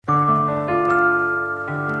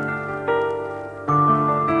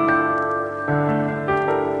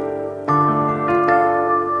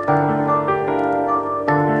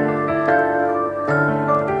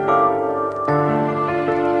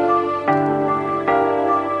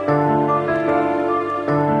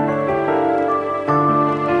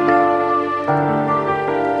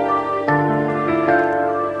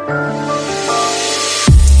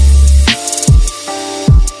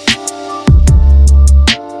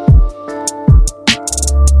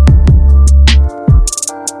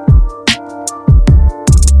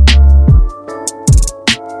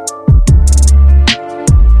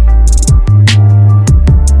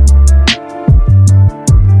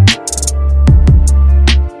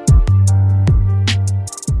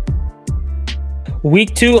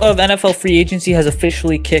Week 2 of NFL free agency has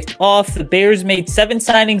officially kicked off. The Bears made 7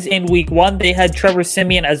 signings in week 1. They had Trevor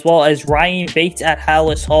Siemian as well as Ryan Bates at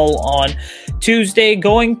Halas Hall on Tuesday.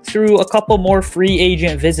 Going through a couple more free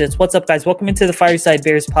agent visits. What's up, guys? Welcome into the Fireside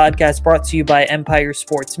Bears podcast, brought to you by Empire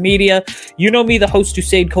Sports Media. You know me, the host,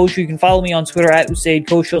 Usaid Kosher. You can follow me on Twitter at Usaid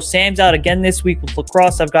Kosher. Sam's out again this week with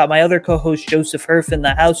lacrosse. I've got my other co-host, Joseph Herf, in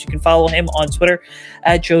the house. You can follow him on Twitter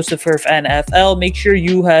at Joseph Herf NFL. Make sure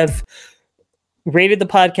you have rated the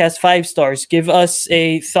podcast 5 stars. Give us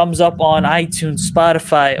a thumbs up on iTunes,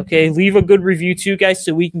 Spotify. Okay, leave a good review too, guys,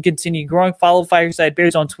 so we can continue growing. Follow Fireside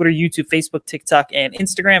Bears on Twitter, YouTube, Facebook, TikTok, and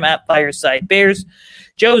Instagram at Fireside Bears.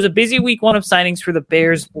 Joe, it was a busy week 1 of signings for the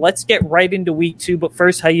Bears. Let's get right into week 2. But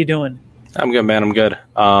first, how you doing? I'm good, man. I'm good.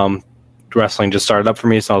 Wrestling just started up for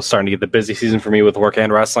me, so I was starting to get the busy season for me with work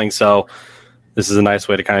and wrestling. So this is a nice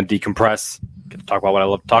way to kind of decompress, get to talk about what I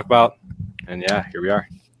love to talk about, and yeah, here we are.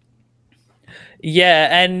 Yeah,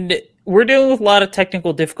 and we're dealing with a lot of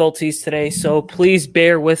technical difficulties today, so please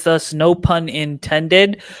bear with us, no pun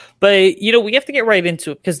intended. But, we have to get right into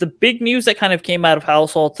it, because the big news that kind of came out of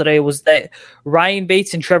Halas Hall today was that Ryan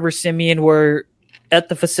Bates and Trevor Siemian were at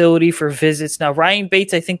the facility for visits. Now, Ryan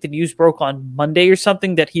Bates, I think the news broke on Monday or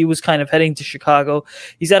something that he was kind of heading to Chicago.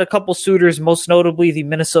 He's had a couple suitors, most notably the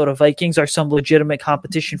Minnesota Vikings are some legitimate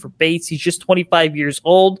competition for Bates. He's just 25 years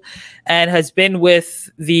old and has been with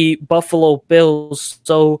the Buffalo Bills.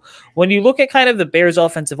 So when you look at kind of the Bears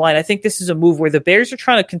offensive line, I think this is a move where the Bears are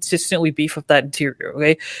trying to consistently beef up that interior.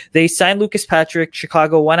 Okay, they signed Lucas Patrick.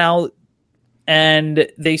 Chicago went out, and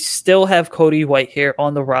they still have Cody Whitehair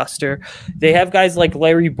on the roster. They have guys like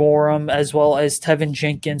Larry Borom as well as Tevin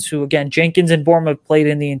Jenkins, who, again, Jenkins and Borom have played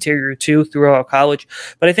in the interior too throughout college.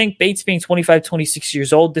 But I think Bates being 25, 26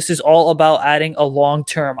 years old, this is all about adding a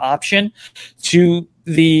long-term option to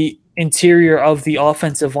the interior of the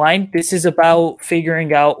offensive line. This is about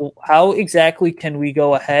figuring out how exactly can we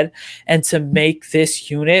go ahead and to make this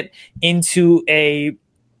unit into a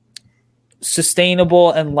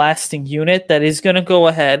sustainable and lasting unit that is going to go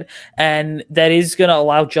ahead and that is going to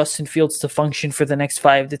allow Justin Fields to function for the next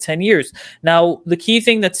 5 to 10 years. Now, the key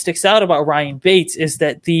thing that sticks out about Ryan Bates is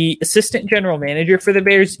that the assistant general manager for the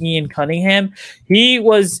Bears, Ian Cunningham, he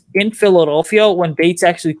was in Philadelphia when Bates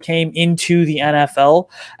actually came into the NFL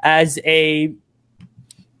as a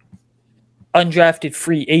undrafted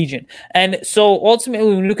free agent. And so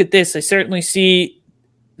ultimately, when we look at this, I certainly see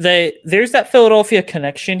there's that Philadelphia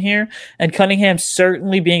connection here, and Cunningham,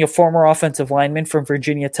 certainly being a former offensive lineman from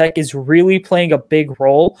Virginia Tech, is really playing a big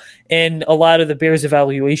role in a lot of the Bears'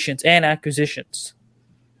 evaluations and acquisitions.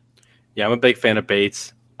 Yeah, I'm a big fan of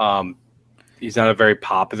Bates. He's not a very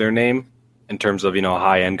popular name in terms of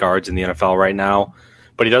high-end guards in the NFL right now,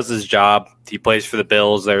 but he does his job. He plays for the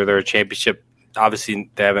Bills. They're a championship. Obviously,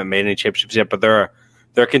 they haven't made any championships yet, but they're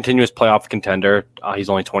a continuous playoff contender. He's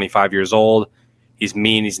only 25 years old. He's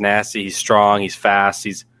mean, he's nasty, he's strong, he's fast.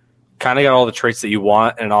 He's kind of got all the traits that you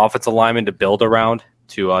want in an offensive lineman to build around,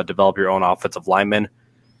 to develop your own offensive lineman.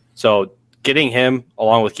 So getting him,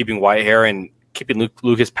 along with keeping Whitehair and keeping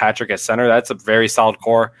Lucas Patrick at center, that's a very solid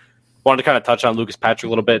core. Wanted to kind of touch on Lucas Patrick a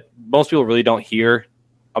little bit. Most people really don't hear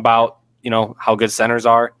about, how good centers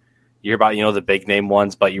are. You hear about, the big name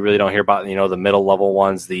ones, but you really don't hear about, the middle level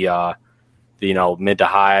ones, the mid to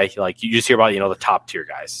high. Like, you just hear about, the top tier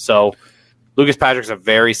guys. So Lucas Patrick's a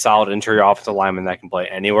very solid interior offensive lineman that can play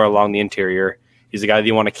anywhere along the interior. He's a guy that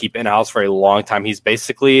you want to keep in-house for a long time. He's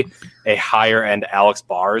basically a higher-end Alex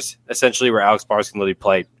Bars, essentially, where Alex Bars can literally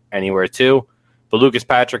play anywhere too. But Lucas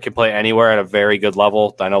Patrick can play anywhere at a very good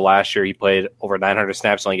level. I know last year he played over 900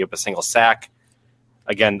 snaps, only gave up a single sack.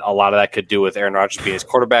 Again, a lot of that could do with Aaron Rodgers being his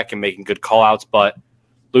quarterback and making good call-outs, but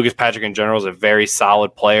Lucas Patrick in general is a very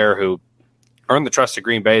solid player who earned the trust of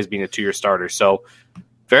Green Bay as being a 2-year starter. So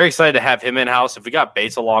very excited to have him in-house. If we got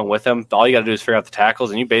Bates along with him, all you got to do is figure out the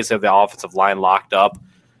tackles, and you basically have the offensive line locked up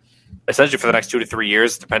essentially for the next 2 to 3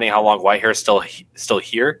 years, depending how long Whitehair is still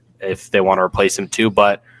here, if they want to replace him too.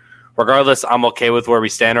 But regardless, I'm okay with where we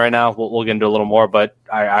stand right now. We'll get into a little more, but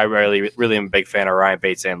I really am a big fan of Ryan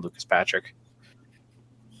Bates and Lucas Patrick.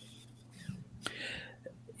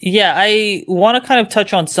 Yeah, I want to kind of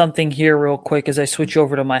touch on something here real quick as I switch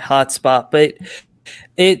over to my hotspot. But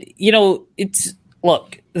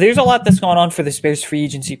look, there's a lot that's going on for the Bears free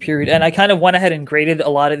agency period, and I kind of went ahead and graded a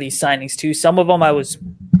lot of these signings too. Some of them I was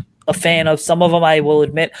a fan of, some of them I will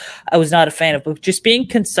admit I was not a fan of, but just being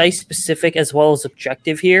concise, specific, as well as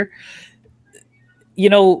objective here.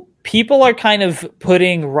 People are kind of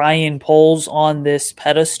putting Ryan Poles on this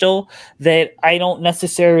pedestal that I don't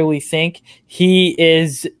necessarily think he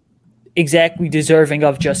is exactly deserving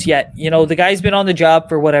of just yet. The guy's been on the job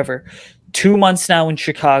for whatever, 2 months now in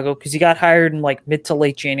Chicago because he got hired in like mid to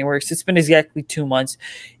late January. So it's been exactly 2 months.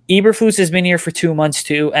 Eberflus has been here for 2 months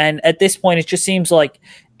too. And at this point, it just seems like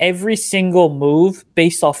every single move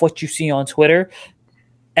based off what you see on Twitter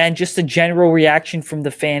and just the general reaction from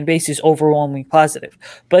the fan base is overwhelmingly positive.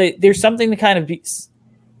 But there's something to kind of be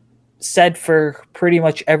said for pretty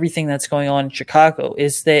much everything that's going on in Chicago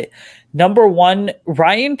is that number one,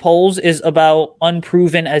 Ryan Poles is about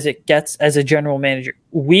unproven as it gets as a general manager.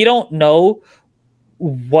 We don't know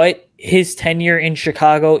what his tenure in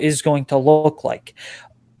Chicago is going to look like.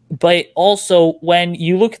 But also, when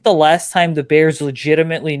you look at the last time the Bears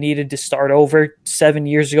legitimately needed to start over 7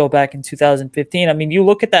 years ago, back in 2015, I mean, you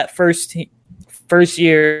look at that first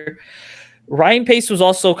year, Ryan Pace was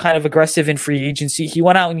also kind of aggressive in free agency. He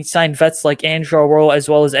went out and he signed vets like Andrew Royal as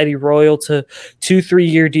well as Eddie Royal to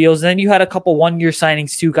 2-3 year deals. And then you had a couple 1 year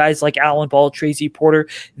signings too, guys like Alan Ball, Tracy Porter.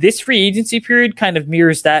 This free agency period kind of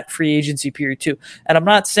mirrors that free agency period too. And I'm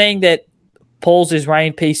not saying that Poles is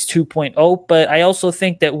Ryan Pace 2.0, but I also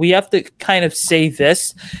think that we have to kind of say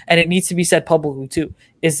this, and it needs to be said publicly too,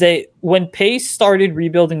 is that when Pace started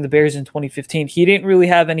rebuilding the Bears in 2015, he didn't really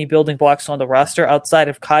have any building blocks on the roster outside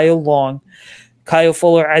of Kyle Long, Kyle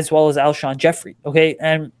Fuller, as well as Alshon Jeffrey. Okay.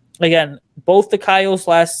 And again, both the Kyles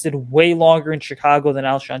lasted way longer in Chicago than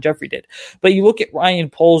Alshon Jeffrey did. But you look at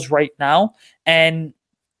Ryan Poles right now, and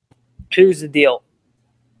here's the deal.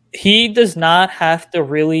 He does not have to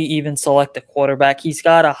really even select a quarterback. He's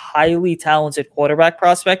got a highly talented quarterback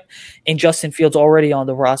prospect in Justin Fields already on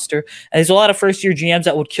the roster. And there's a lot of first-year GMs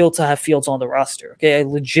that would kill to have Fields on the roster. Okay, I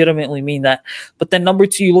legitimately mean that. But then number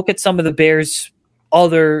two, you look at some of the Bears'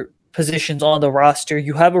 other positions on the roster.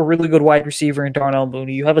 You have a really good wide receiver in Darnell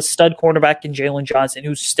Mooney. You have a stud cornerback in Jalen Johnson,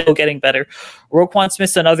 who's still getting better. Roquan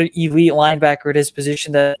Smith's another elite linebacker at his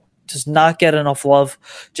position that does not get enough love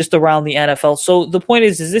just around the NFL. So the point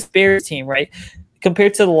is this Bears team, right,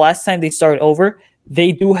 compared to the last time they started over,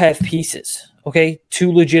 they do have pieces, okay,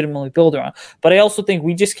 to legitimately build around. But I also think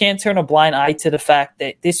we just can't turn a blind eye to the fact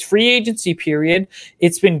that this free agency period,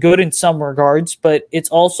 it's been good in some regards, but it's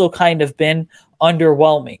also kind of been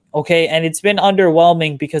underwhelming, okay? And it's been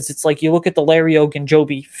underwhelming because it's like you look at the Larry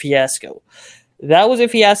Ogunjobi fiasco. That was a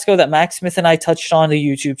fiasco that Max Smith and I touched on the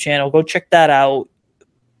YouTube channel. Go check that out.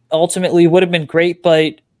 Ultimately would have been great,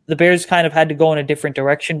 but the Bears kind of had to go in a different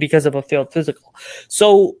direction because of a failed physical.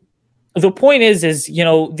 So the point is, you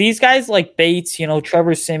know, these guys like Bates, you know,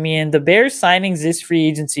 Trevor Siemian, the Bears signings this free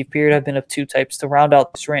agency period have been of two types to round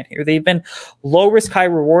out this rant here. They've been low risk, high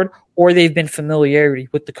reward, or they've been familiarity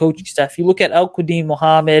with the coaching staff. You look at Al-Quadin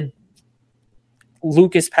Muhammad,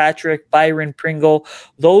 Lucas Patrick, Byron Pringle.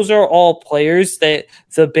 Those are all players that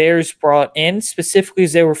the Bears brought in specifically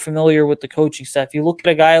as they were familiar with the coaching staff. You look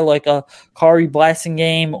at a guy like a Kari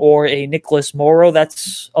Blasingame or a Nicholas Morrow,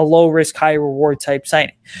 that's a low-risk, high-reward type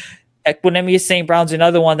signing. Equinemius St. Brown's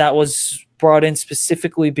another one that was brought in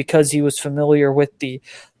specifically because he was familiar with the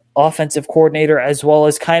offensive coordinator as well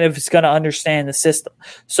as kind of is going to understand the system.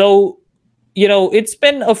 So, you know, it's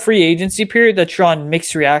been a free agency period that's drawn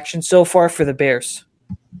mixed reactions so far for the Bears.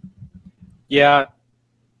 Yeah,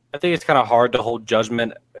 I think it's kind of hard to hold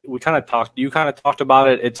judgment. You kind of talked about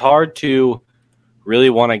it. It's hard to really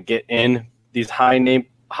want to get in these high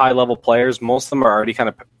level players. Most of them are already kind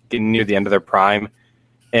of getting near the end of their prime.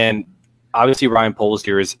 And obviously Ryan Poles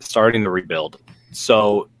here is starting the rebuild.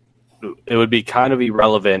 So it would be kind of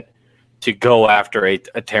irrelevant to go after a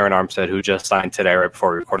Terran Armstead who just signed today right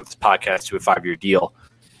before we recorded this podcast to a 5-year deal.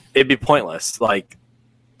 It'd be pointless. Like,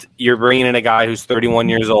 you're bringing in a guy who's 31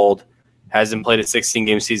 years old, hasn't played a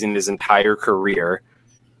 16-game season his entire career,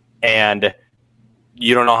 and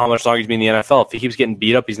you don't know how much longer he's been in the NFL. If he keeps getting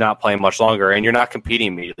beat up, he's not playing much longer, and you're not competing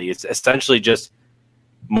immediately. It's essentially just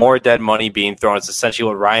more dead money being thrown. It's essentially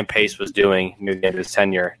what Ryan Pace was doing near the end of his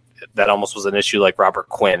tenure. That almost was an issue like Robert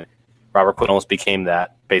Quinn. Robert Quinn almost became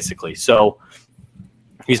that, basically. So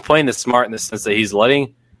he's playing this smart in the sense that he's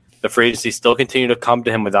letting the free agency still continue to come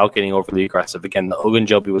to him without getting overly aggressive. Again, the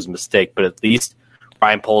Ogunjobi was a mistake, but at least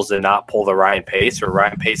Ryan Poles did not pull the Ryan Pace, or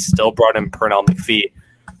Ryan Pace still brought in Pernell McPhee,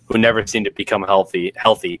 who never seemed to become healthy.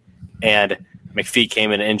 And McPhee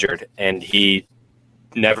came in injured, and he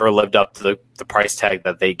never lived up to the price tag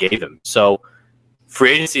that they gave him. So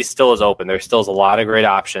free agency still is open. There still is a lot of great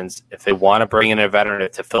options. If they want to bring in a veteran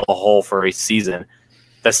to fill a hole for a season,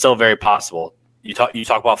 that's still very possible. You talk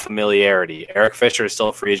about familiarity. Eric Fisher is still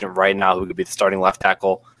a free agent right now who could be the starting left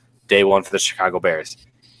tackle day one for the Chicago Bears.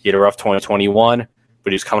 He had a rough 2021,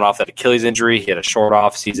 but he was coming off that Achilles injury. He had a short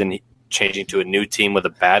off season, changing to a new team with a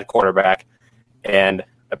bad quarterback and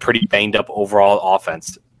a pretty banged-up overall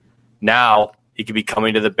offense. Now he could be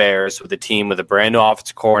coming to the Bears with a team with a brand-new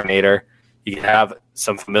offensive coordinator You have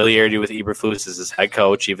some familiarity with Eberflus as his head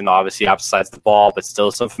coach, even though obviously opposite sides of the ball, but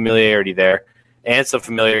still some familiarity there. And some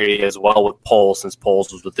familiarity as well with Poles, since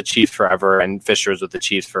Poles was with the Chiefs forever and Fisher was with the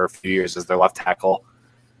Chiefs for a few years as their left tackle.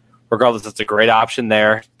 Regardless, it's a great option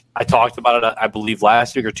there. I talked about it, I believe,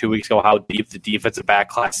 last week or 2 weeks ago, how deep the defensive back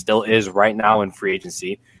class still is right now in free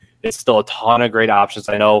agency. It's still a ton of great options.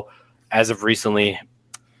 I know as of recently,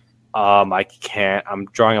 I'm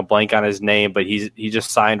drawing a blank on his name, but he just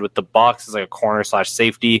signed with the Bucs as like a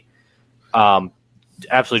corner/safety.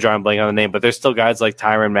 Absolutely drawing a blank on the name, but there's still guys like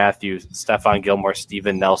Tyrann Mathieu, Stephon Gilmore,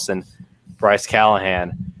 Steven Nelson, Bryce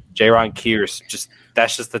Callahan, Jaron Kearse.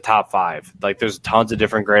 That's just the top 5. Like, there's tons of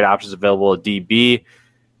different great options available at DB,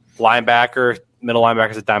 linebacker, middle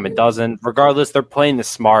linebackers a dime a dozen. Regardless, they're playing the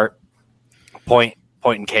smart point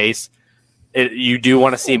in case. You do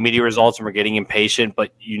want to see immediate results, and we're getting impatient,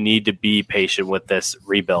 but you need to be patient with this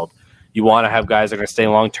rebuild. You want to have guys that are going to stay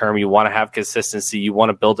long term. You want to have consistency. You want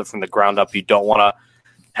to build it from the ground up. You don't want to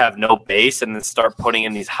have no base and then start putting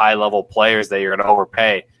in these high level players that you're going to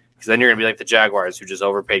overpay, because then you're going to be like the Jaguars, who just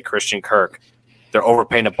overpaid Christian Kirk. They're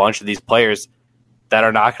overpaying a bunch of these players that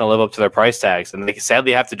are not going to live up to their price tags, and they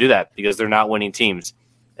sadly have to do that because they're not winning teams.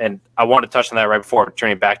 And I want to touch on that right before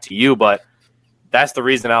turning it back to you, but that's the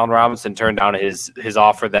reason Allen Robinson turned down his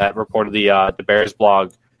offer that reportedly the Bears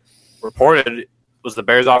blog reported was the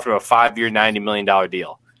Bears offered him a 5-year, $90 million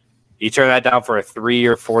deal. He turned that down for a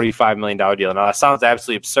 3-year, $45 million deal. Now, that sounds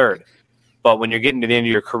absolutely absurd, but when you're getting to the end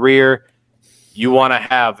of your career, you want to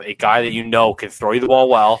have a guy that you know can throw you the ball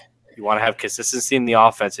well. You want to have consistency in the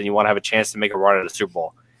offense, and you want to have a chance to make a run at a Super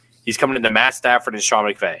Bowl. He's coming into Matt Stafford and Sean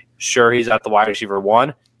McVay. Sure, he's at the wide receiver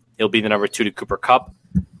 1. He'll be the number 2 to Cooper Kupp,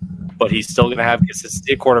 but he's still going to have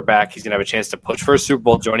consistency at quarterback. He's going to have a chance to push for a Super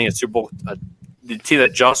Bowl, joining a Super Bowl, the team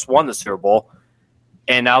that just won the Super Bowl.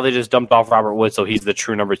 And now they just dumped off Robert Woods, so he's the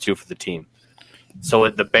true number 2 for the team. So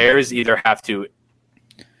the Bears either have to,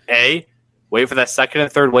 A, wait for that second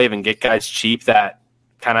and third wave and get guys cheap that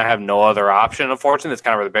kind of have no other option, unfortunately. That's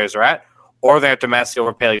kind of where the Bears are at. Or they have to massively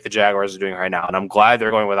overpay like the Jaguars are doing right now. And I'm glad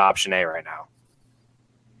they're going with option A right now.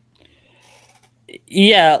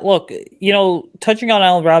 Yeah, look, touching on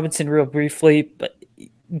Allen Robinson real briefly, but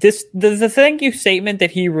the thank you statement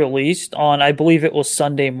that he released on, I believe it was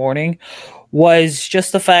Sunday morning, was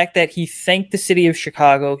just the fact that he thanked the city of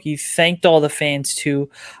Chicago. He thanked all the fans too.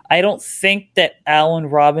 I don't think that Allen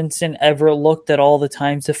Robinson ever looked at all the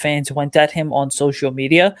times the fans went at him on social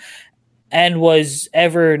media and was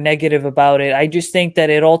ever negative about it. I just think that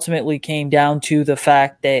it ultimately came down to the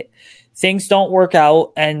fact that things don't work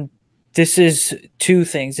out, and this is two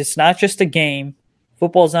things. It's not just a game.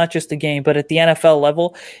 Football is not just a game, but at the NFL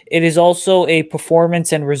level, it is also a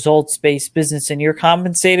performance and results-based business, and you're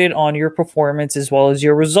compensated on your performance as well as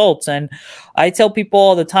your results. And I tell people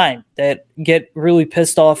all the time that get really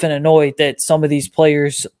pissed off and annoyed that some of these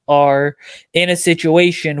players are in a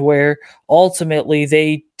situation where ultimately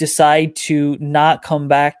they decide to not come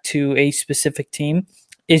back to a specific team.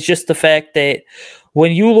 It's just the fact that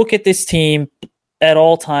when you look at this team at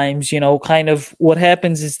all times, kind of what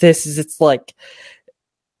happens is it's like,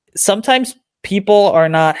 sometimes people are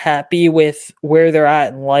not happy with where they're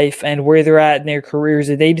at in life and where they're at in their careers,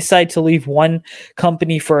 and they decide to leave one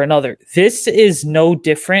company for another. This is no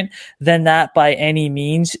different than that by any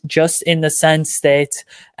means, just in the sense that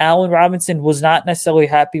Allen Robinson was not necessarily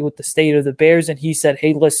happy with the state of the Bears, and he said,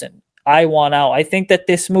 hey, listen, I want out. I think that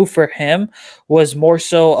this move for him was more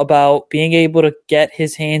so about being able to get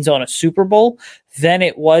his hands on a Super Bowl than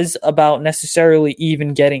it was about necessarily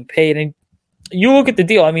even getting paid. And you look at the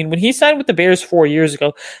deal. I mean, when he signed with the Bears 4 years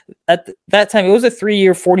ago, at that time, it was a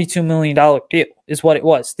 3-year, $42 million deal is what it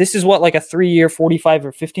was. This is what, like a 3-year, $45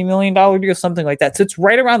 or $50 million deal, something like that. So it's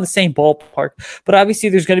right around the same ballpark. But obviously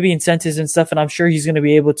there's going to be incentives and stuff, and I'm sure he's going to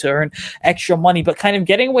be able to earn extra money. But kind of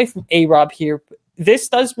getting away from A-Rob here, this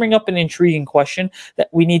does bring up an intriguing question that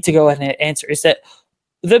we need to go ahead and answer, is that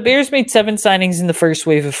the Bears made 7 signings in the first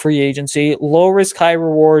wave of free agency, low risk, high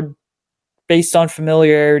reward, based on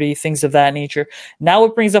familiarity, things of that nature. Now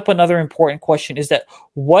it brings up another important question, is that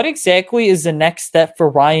what exactly is the next step for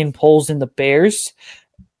Ryan Poles and the Bears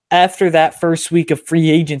after that first week of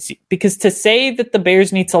free agency? Because to say that the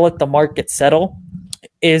Bears need to let the market settle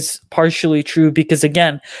is partially true, because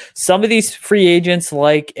again, some of these free agents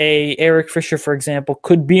like a Eric Fisher, for example,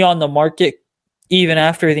 could be on the market even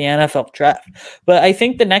after the NFL draft. But I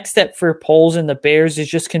think the next step for Poles and the Bears is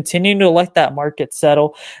just continuing to let that market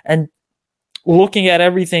settle and looking at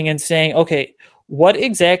everything and saying, okay, what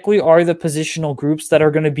exactly are the positional groups that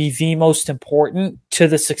are going to be the most important to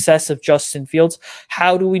the success of Justin Fields?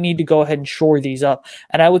 How do we need to go ahead and shore these up?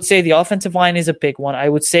 And I would say the offensive line is a big one. I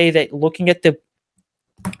would say that looking at the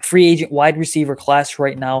free agent wide receiver class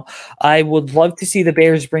right now, I would love to see the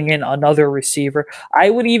Bears bring in another receiver. I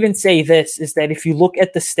would even say this is that if you look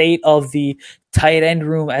at the state of the tight end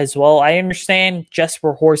room as well, I understand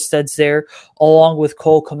Jesper Horsted's there along with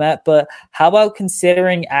Cole Kmet, but how about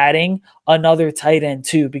considering adding another tight end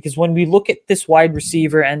too? Because when we look at this wide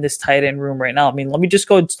receiver and this tight end room right now, I mean, let me just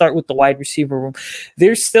go and start with the wide receiver room.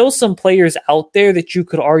 There's still some players out there that you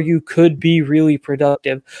could argue could be really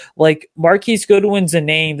productive. Like Marquise Goodwin's a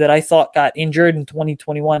name that I thought got injured in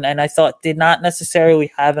 2021 and I thought did not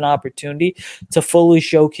necessarily have an opportunity to fully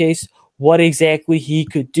showcase what exactly he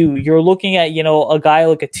could do. You're looking at, a guy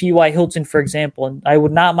like a T.Y. Hilton, for example, and I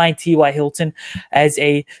would not mind T.Y. Hilton as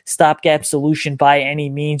a stopgap solution by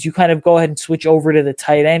any means. You kind of go ahead and switch over to the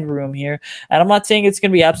tight end room here. And I'm not saying it's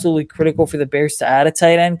going to be absolutely critical for the Bears to add a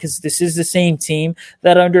tight end because this is the same team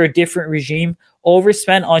that under a different regime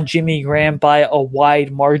overspent on Jimmy Graham by a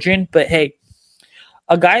wide margin. But hey,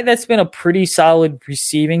 a guy that's been a pretty solid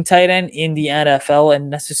receiving tight end in the NFL and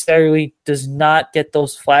necessarily does not get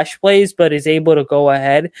those flash plays, but is able to go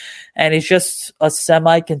ahead and is just a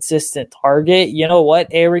semi-consistent target. You know what?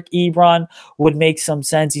 Eric Ebron would make some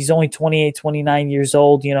sense. He's only 28, 29 years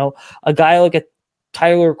old. A guy like a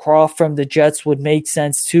Tyler Kroft from the Jets would make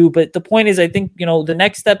sense too. But the point is, I think, the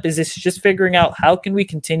next step is just figuring out how can we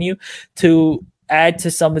continue to add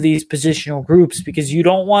to some of these positional groups, because you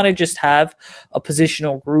don't want to just have a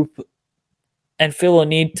positional group and fill a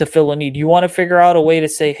need to fill a need. You want to figure out a way to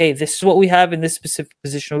say, hey, this is what we have in this specific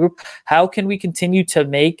positional group. How can we continue to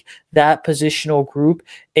make that positional group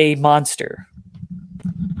a monster?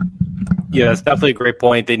 Yeah, that's definitely a great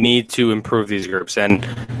point. They need to improve these groups. And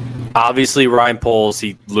obviously Ryan Poles,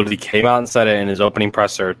 he literally came out and said it in his opening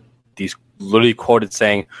presser. He's literally quoted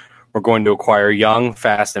saying, "We're going to acquire young,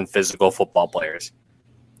 fast, and physical football players."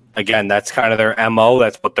 Again, that's kind of their MO.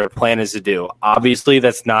 That's what their plan is to do. Obviously,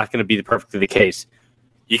 that's not going to be perfectly the case.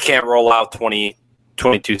 You can't roll out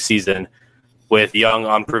 2022 season with young,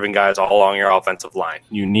 unproven guys all along your offensive line.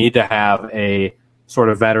 You need to have a sort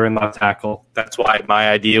of veteran left tackle. That's why my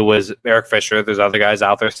idea was Eric Fisher. There's other guys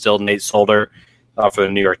out there still. Nate Solder for the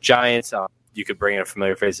New York Giants. You could bring in a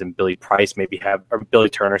familiar face in Billy Price, or Billy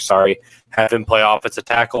Turner, have him play offensive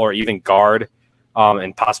tackle or even guard,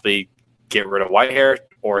 and possibly get rid of Whitehair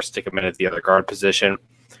or stick him in at the other guard position.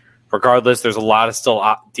 Regardless, there's a lot of still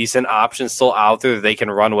decent options still out there that they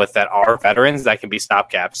can run with that are veterans that can be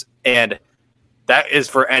stopgaps. And that is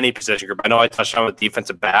for any position group. I know I touched on with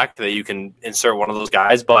defensive back that you can insert one of those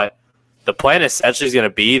guys, but the plan essentially is going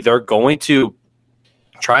to be they're going to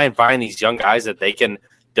try and find these young guys that they can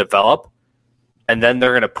develop, and then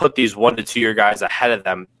they're going to put these 1 to 2 year guys ahead of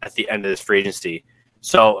them at the end of this free agency.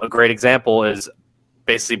 So a great example is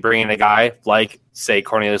basically bringing a guy like, say,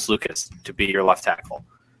 Cornelius Lucas to be your left tackle.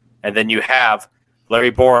 And then you have Larry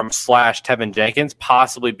Borum / Tevin Jenkins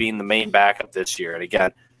possibly being the main backup this year. And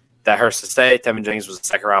again, that hurts to say. Tevin Jenkins was a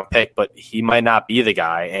second-round pick, but he might not be the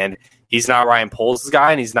guy. And he's not Ryan Poles'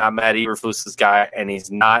 guy, and he's not Matt Eberflus's guy, and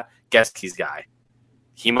he's not Geske's guy.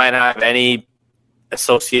 He might not have any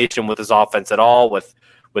association with his offense at all, with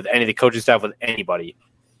any of the coaching staff, with anybody.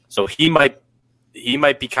 So he might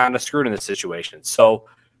be kind of screwed in this situation. So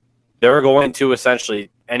they're going to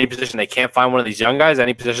essentially, any position they can't find one of these young guys,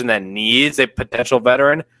 any position that needs a potential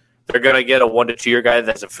veteran, they're going to get a 1 to 2 year guy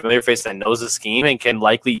that's a familiar face that knows the scheme and can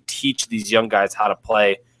likely teach these young guys how to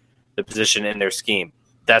play the position in their scheme.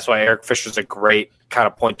 That's why Eric Fisher's a great kind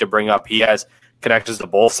of point to bring up. He has connections to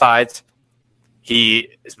both sides. He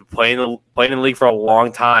has been playing in the league for a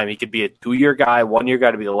long time. He could be a 2 year guy, 1 year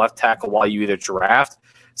guy to be the left tackle while you either draft,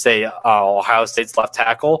 say, Ohio State's left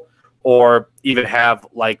tackle, or even have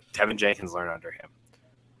like Tevin Jenkins learn under him.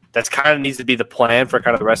 That's kind of needs to be the plan for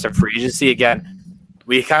kind of the rest of free agency. Again,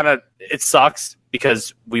 it sucks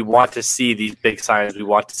because we want to see these big signings. We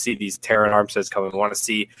want to see these Terran Armsteads come in. We want to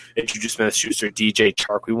see Juju Smith-Schuster, DJ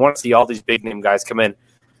Chark. We want to see all these big name guys come in.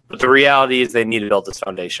 But the reality is they need to build this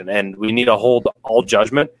foundation, and we need to hold all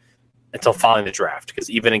judgment until following the draft, because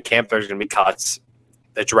even in camp there's going to be cuts.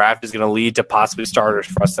 The draft is going to lead to possibly starters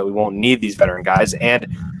for us that we won't need these veteran guys, and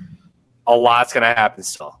a lot's going to happen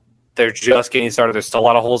still. They're just getting started. There's still a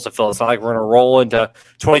lot of holes to fill. It's not like we're going to roll into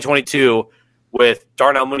 2022 with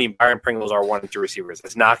Darnell Mooney and Byron Pringles are 1 and 2 receivers.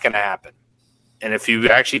 It's not going to happen. And if you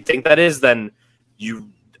actually think that is, then you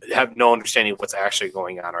have no understanding of what's actually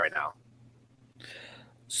going on right now.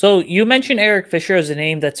 So you mentioned Eric Fisher as a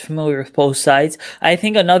name that's familiar with both sides. I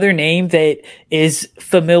think another name that is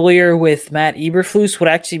familiar with Matt Eberflus would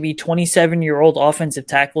actually be 27-year-old offensive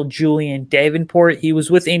tackle Julian Davenport. He was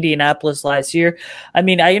with Indianapolis last year. I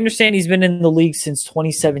mean, I understand he's been in the league since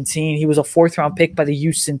 2017. He was a fourth-round pick by the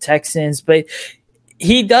Houston Texans, but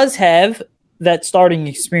he does have that starting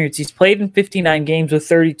experience. He's played in 59 games with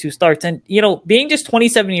 32 starts. And, being just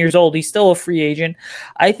 27 years old, he's still a free agent.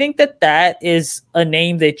 I think that is a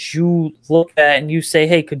name that you look at and you say,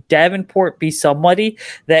 hey, could Davenport be somebody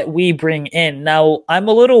that we bring in? Now, I'm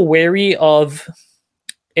a little wary of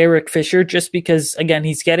Eric Fisher just because, again,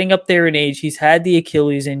 he's getting up there in age. He's had the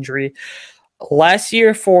Achilles injury. Last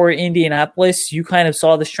year for Indianapolis, you kind of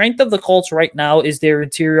saw the strength of the Colts right now is their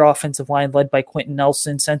interior offensive line led by Quentin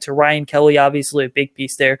Nelson, center Ryan Kelly, obviously a big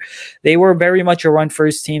piece there. They were very much a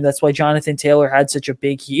run-first team. That's why Jonathan Taylor had such a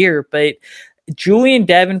big year. But Julian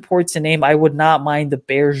Davenport's a name I would not mind the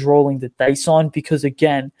Bears rolling the dice on because,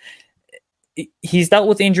 again, he's dealt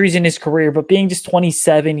with injuries in his career, but being just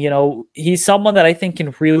 27, he's someone that I think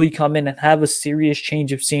can really come in and have a serious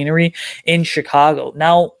change of scenery in Chicago.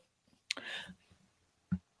 Now,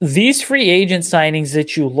 these free agent signings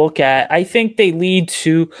that you look at, I think they lead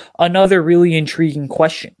to another really intriguing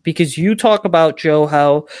question because you talk about, Joe,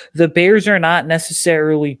 how the Bears are not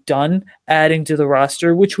necessarily done adding to the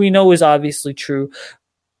roster, which we know is obviously true,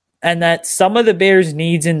 and that some of the Bears'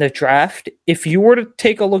 needs in the draft, if you were to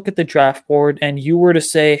take a look at the draft board and you were to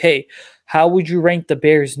say, hey, how would you rank the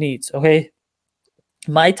Bears' needs? Okay,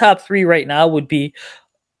 my top three right now would be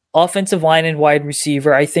offensive line and wide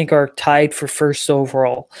receiver, I think, are tied for first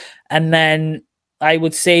overall. And then I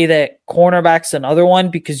would say that cornerback's another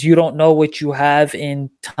one because you don't know what you have in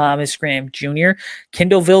Thomas Graham Jr.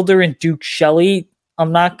 Kindle Vilder and Duke Shelley,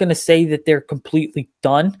 I'm not going to say that they're completely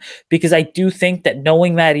done because I do think that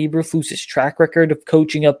knowing Matt Eberflus's track record of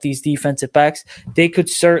coaching up these defensive backs, they could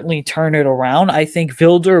certainly turn it around. I think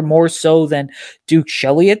Vilder more so than Duke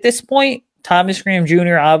Shelley at this point. Thomas Graham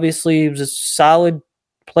Jr. obviously was a solid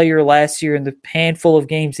player last year in the handful of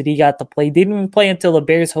games that he got to play. Didn't even play until the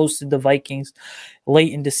Bears hosted the Vikings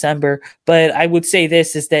late in December. But I would say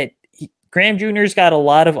this is that Graham Jr.'s got a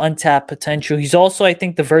lot of untapped potential. He's also, I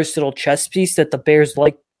think, the versatile chess piece that the Bears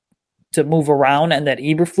like to move around and that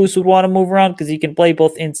Eberflus would want to move around because he can play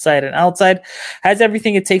both inside and outside. Has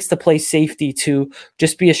everything it takes to play safety to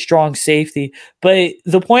just be a strong safety. But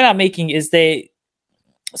the point I'm making is that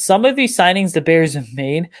some of these signings the Bears have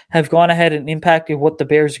made have gone ahead and impacted what the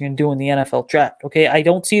Bears are going to do in the NFL draft. Okay, I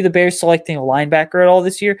don't see the Bears selecting a linebacker at all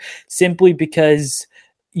this year simply because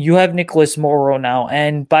you have Nicholas Morrow now.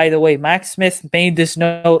 And by the way, Max Smith made this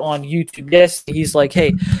note on YouTube. Yes, he's like,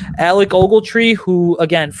 hey, Alec Ogletree, who,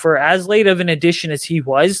 again, for as late of an addition as he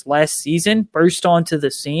was last season, burst onto the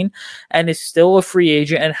scene and is still a free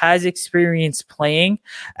agent and has experience playing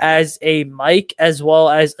as a Mike as well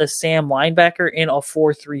as a Sam linebacker in a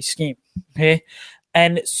 4-3 scheme. Okay.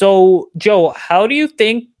 And so, Joe, how do you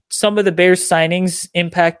think some of the Bears signings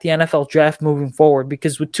impact the NFL draft moving forward?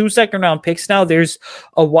 Because with 2 second-round picks now, there's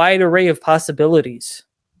a wide array of possibilities.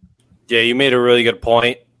 Yeah, you made a really good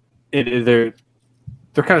point. They're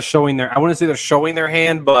kind of showing I wouldn't say they're showing their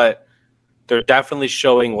hand, but they're definitely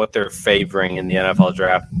showing what they're favoring in the NFL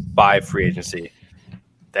draft by free agency.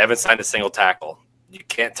 They haven't signed a single tackle. You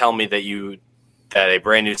can't tell me that a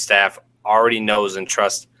brand new staff already knows and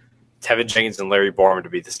trusts Tevin Jenkins and Larry Borman to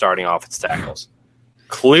be the starting offensive tackles.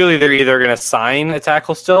 Clearly, they're either going to sign a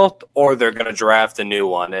tackle still or they're going to draft a new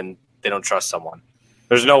one, and they don't trust someone.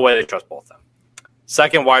 There's no way they trust both of them.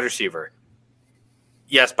 Second, wide receiver.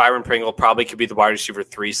 Yes, Byron Pringle probably could be the wide receiver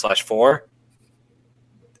 3/4.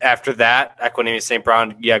 After that, Equanimeous St.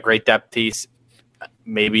 Brown, yeah, great depth piece.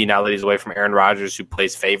 Maybe now that he's away from Aaron Rodgers, who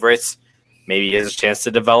plays favorites, maybe he has a chance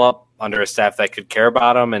to develop under a staff that could care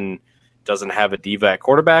about him and doesn't have a diva at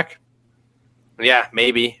quarterback. Yeah,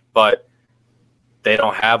 maybe, but they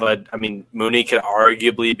don't have Mooney could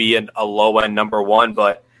arguably be a low-end number one,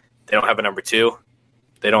 but they don't have a number two.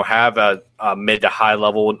 They don't have a mid to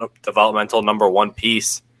high-level developmental number one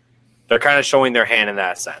piece. They're kind of showing their hand in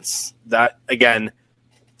that sense. That, again,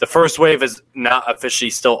 the first wave is not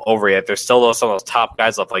officially still over yet. There's still some of those top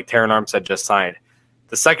guys left, like Terran Armstead just signed.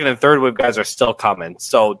 The second and third wave guys are still coming.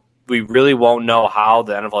 So we really won't know how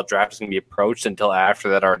the NFL draft is going to be approached until after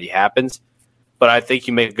that already happens. But I think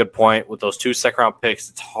you make a good point with those 2 second-round picks.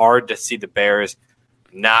 It's hard to see the Bears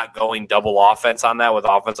not going double offense on that with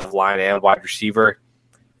offensive line and wide receiver.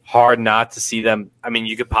 Hard not to see them. I mean,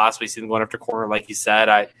 you could possibly see them going after corner, like you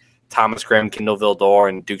said. Thomas Graham, Kindle Vildor,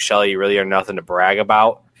 and Duke Shelley really are nothing to brag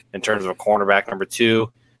about in terms of a cornerback number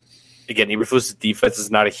 2. again, Eberflus's defense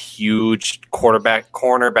is not a huge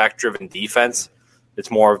cornerback-driven defense.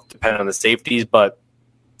 It's more dependent on the safeties, but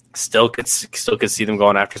still could see them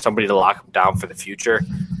going after somebody to lock them down for the future.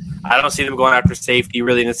 I don't see them going after safety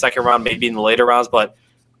really in the second round, maybe in the later rounds, but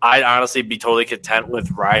I'd honestly be totally content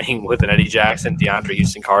with riding with an Eddie Jackson, DeAndre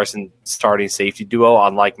Houston Carson starting safety duo.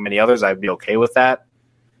 Unlike many others, I'd be okay with that.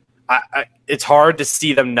 It's hard to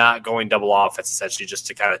see them not going double offense, essentially, just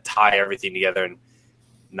to kind of tie everything together and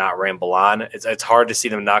not ramble on. It's hard to see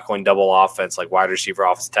them not going double offense, like wide receiver,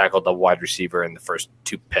 offensive tackle, double wide receiver in the first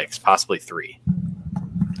 2 picks, possibly 3.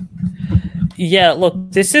 Yeah, look,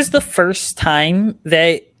 this is the first time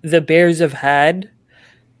that the Bears have had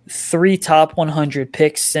 3 top 100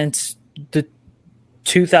 picks since the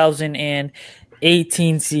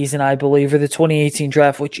 2018 season, I believe, or the 2018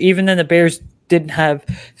 draft, which even then the Bears didn't have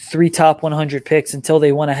 3 top 100 picks until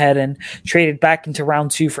they went ahead and traded back into round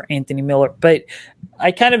 2 for Anthony Miller. But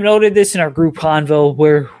I kind of noted this in our group convo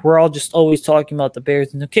where we're all just always talking about the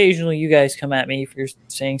Bears, and occasionally you guys come at me if you're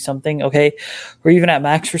saying something, okay? Or even at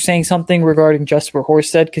Max for saying something regarding Jesper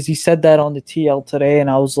Horsted, because he said that on the TL today, and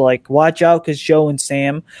I was like, watch out, because Joe and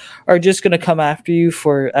Sam are just going to come after you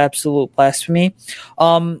for absolute blasphemy.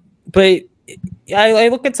 But I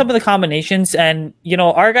look at some of the combinations, and, you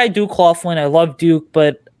know, our guy Duke Coughlin, I love Duke,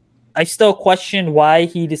 but I still question why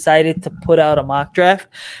he decided to put out a mock draft.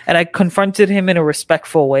 And I confronted him in a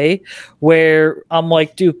respectful way where I'm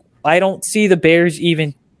like, Duke, I don't see the Bears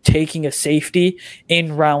even taking a safety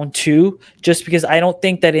in round 2, just because I don't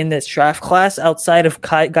think that in this draft class, outside of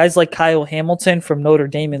guys like Kyle Hamilton from Notre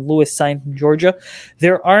Dame and Lewis Cine from Georgia,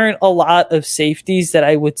 there aren't a lot of safeties that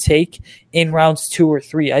I would take in rounds 2 or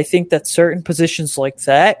 3. I think that certain positions like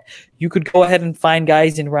that, you could go ahead and find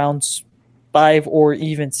guys in rounds 5 or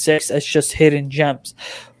even 6 as just hidden gems.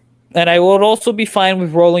 And I would also be fine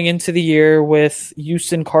with rolling into the year with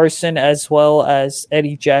Houston Carson as well as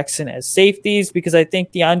Eddie Jackson as safeties, because I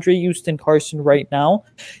think DeAndre Houston Carson right now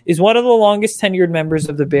is one of the longest tenured members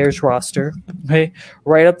of the Bears roster. Okay?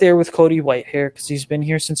 Right up there with Cody Whitehair, because he's been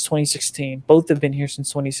here since 2016. Both have been here since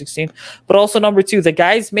 2016. But also, number 2, the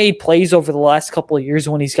guy's made plays over the last couple of years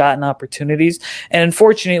when he's gotten opportunities. And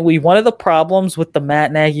unfortunately, one of the problems with the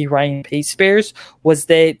Matt Nagy, Ryan Pace Bears was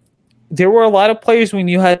that there were a lot of players when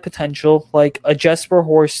you had potential, like a Jesper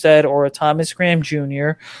Horsted or a Thomas Graham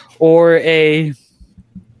Jr. or a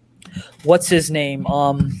what's his name?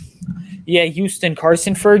 Houston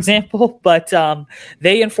Carson, for example. But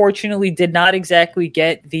they unfortunately did not exactly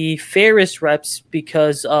get the fairest reps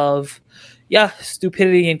because of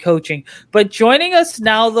stupidity in coaching. But joining us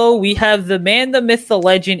now, though, we have the man, the myth, the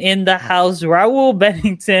legend in the house, Raul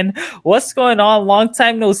Bennington. What's going on? Long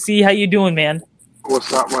time no see. How you doing, man?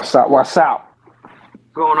 What's up? What's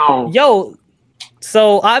going on? Yo,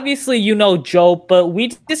 so obviously you know Joe, but we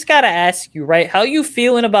just got to ask you, right? How you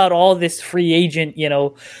feeling about all this free agent,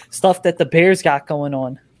 stuff that the Bears got going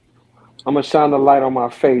on? I'm going to shine the light on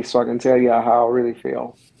my face so I can tell you how I really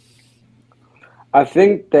feel. I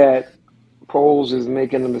think that Poles is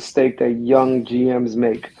making the mistake that young GMs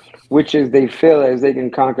make, which is they feel as they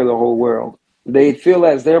can conquer the whole world. They feel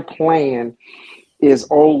as their plan is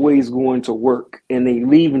always going to work, and they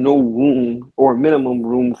leave no room or minimum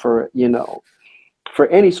room for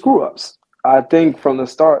any screw ups. I think from the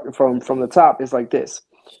start, from the top, it's like this: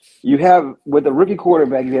 you have with a rookie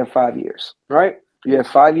quarterback, you have 5 years, right? You have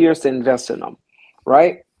 5 years to invest in them,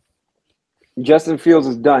 right? Justin Fields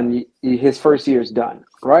is done; his first year is done,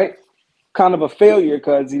 right? Kind of a failure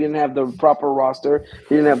because he didn't have the proper roster,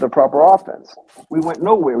 he didn't have the proper offense. We went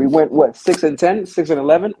nowhere. We went 6-10,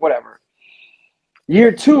 6-11, whatever.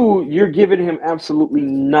 Year 2, you're giving him absolutely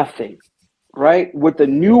nothing, right? With the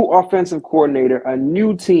new offensive coordinator, a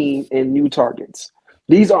new team, and new targets.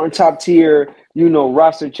 These aren't top tier,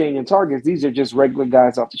 roster changing targets. These are just regular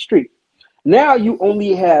guys off the street. Now you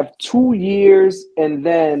only have 2 years and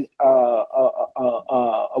then a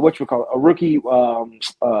rookie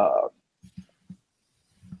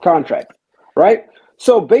contract, right?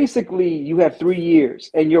 So basically you have 3 years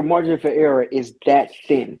and your margin for error is that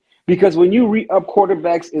thin. Because when you re-up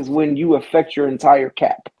quarterbacks is when you affect your entire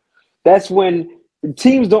cap. That's when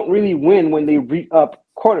teams don't really win when they re-up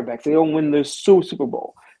quarterbacks. They don't win the Super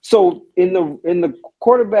Bowl. So in the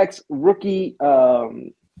quarterback's rookie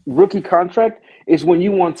contract is when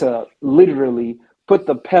you want to literally put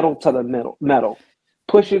the pedal to the metal,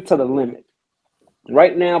 push it to the limit.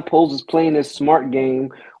 Right now, Poles is playing this smart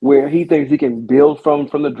game where he thinks he can build from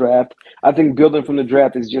the draft. I think building from the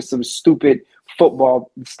draft is just some stupid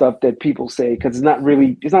football stuff that people say because it's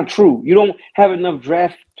not true. You don't have enough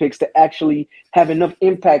draft picks to actually have enough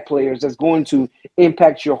impact players that's going to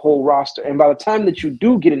impact your whole roster. And by the time that you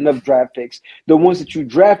do get enough draft picks, the ones that you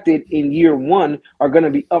drafted in year one are going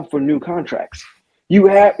to be up for new contracts.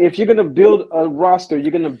 If you're going to build a roster,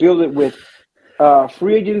 you're going to build it with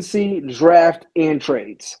free agency, draft, and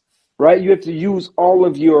trades, right? You have to use all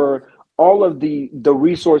of the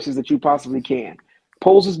resources that you possibly can.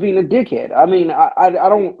 Poles is being a dickhead. I mean, I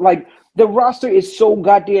don't like the roster is so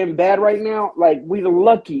goddamn bad right now. Like we're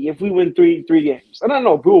lucky if we win three games. And I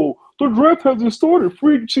know, bro, the draft hasn't started.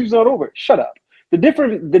 Free agency's not over. Shut up. The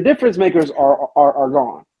difference makers are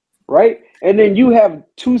gone, right? And then you have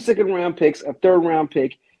 2 second-round picks, a third-round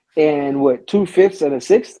pick, and 2 fifths and a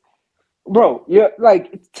sixth. Bro, you're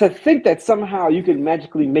like to think that somehow you can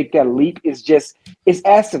magically make that leap it's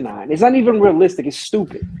asinine. It's not even realistic. It's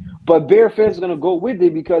stupid. But Bear fans are gonna go with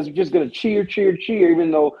it because you're just gonna cheer,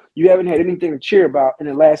 even though you haven't had anything to cheer about in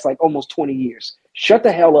the last like almost 20 years. Shut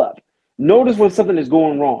the hell up. Notice when something is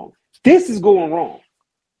going wrong. This is going wrong.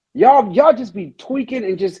 Y'all just be tweaking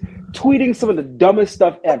and just tweeting some of the dumbest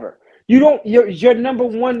stuff ever. Your number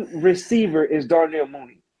one receiver is Darnell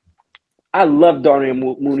Mooney. I love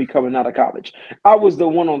Darnell Mooney coming out of college. I was the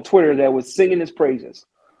one on Twitter that was singing his praises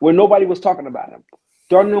when nobody was talking about him.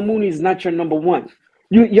 Darnell Mooney is not your number one.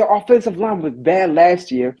 Your offensive line was bad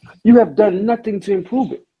last year. You have done nothing to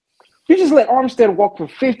improve it. You just let Armstead walk for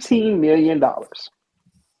 $15 million.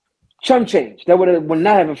 Chump change. That would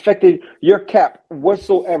not have affected your cap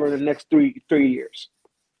whatsoever in the next three years.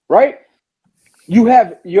 Right? You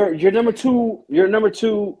have your number two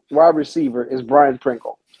wide receiver is Brian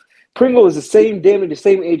Pringle. Pringle is damn the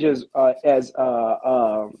same age as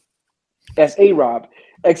A-Rob,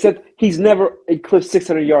 except he's never eclipsed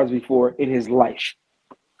 600 yards before in his life.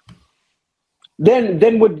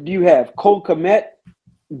 Then what do you have? Cole Kmet,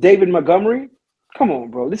 David Montgomery? Come on,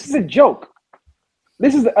 bro. This is a joke.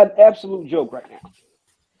 This is an absolute joke right now.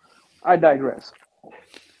 I digress.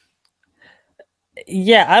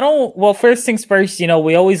 Yeah, well, first things first,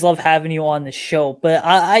 we always love having you on the show, but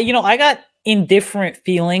I got indifferent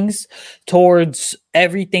feelings towards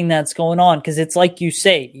everything that's going on because it's like you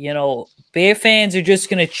say, Bear fans are just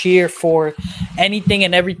going to cheer for anything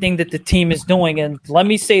and everything that the team is doing. And let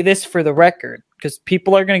me say this for the record, because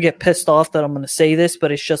people are going to get pissed off that I'm going to say this,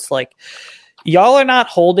 but it's just like, y'all are not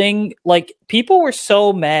holding, like, people were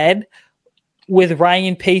so mad with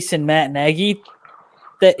Ryan Pace and Matt Nagy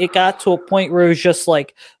that it got to a point where it was just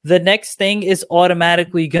like, the next thing is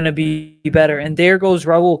automatically going to be better. And there goes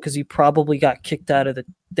Raul because he probably got kicked out of the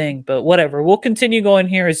thing. But whatever. We'll continue going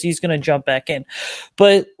here as he's going to jump back in.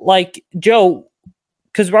 But, like, Joe,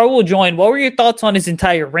 because Raul joined, what were your thoughts on his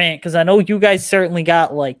entire rant? Because I know you guys certainly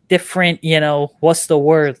got, like, different, what's the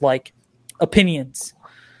word, like, opinions.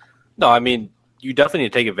 No, I mean, you definitely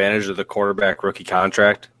need to take advantage of the quarterback rookie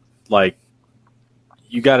contract. Like,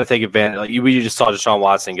 you got to take advantage. Like we just saw Deshaun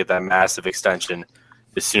Watson get that massive extension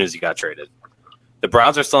as soon as he got traded. The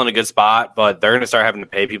Browns are still in a good spot, but they're going to start having to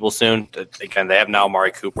pay people soon. Again, they have now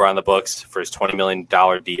Amari Cooper on the books for his $20 million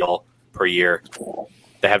deal per year.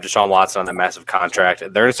 They have Deshaun Watson on that massive contract. They're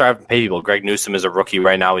going to start having to pay people. Greg Newsome is a rookie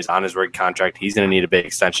right now. He's on his rookie contract. He's going to need a big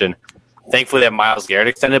extension. Thankfully, they have Myles Garrett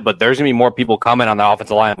extended, but there's going to be more people coming on the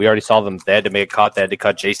offensive line. We already saw them. They had to make a cut. They had to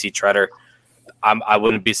cut J.C. Treader. I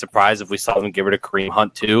wouldn't be surprised if we saw them get rid of Kareem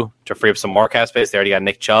Hunt too to free up some more cap space. They already got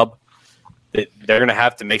Nick Chubb. They're going to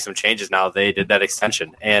have to make some changes now. They did that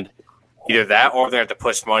extension, and either that or they have to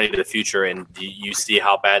push money to the future. And you see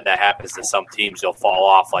how bad that happens to some teams. You'll fall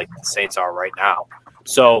off like the Saints are right now.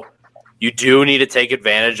 So you do need to take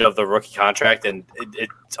advantage of the rookie contract, and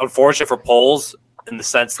it's unfortunate for Poles in the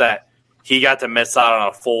sense that he got to miss out on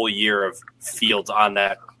a full year of Fields on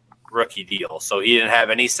that rookie deal. So he didn't have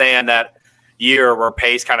any say in that year where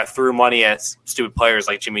Pace kind of threw money at stupid players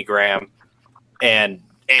like Jimmy Graham and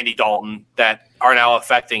Andy Dalton that are now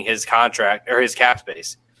affecting his contract or his cap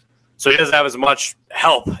space. So he doesn't have as much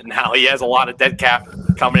help now. He has a lot of dead cap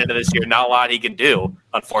coming into this year. Not a lot he can do,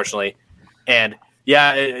 unfortunately. And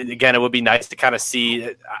yeah, again, it would be nice to kind of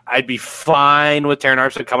see. I'd be fine with Terron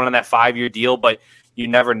Armstead coming on that 5-year deal, but you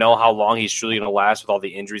never know how long he's truly going to last with all the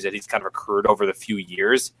injuries that he's kind of accrued over the few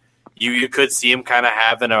years. You could see him kind of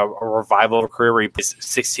having a revival of a career where he plays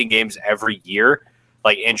 16 games every year,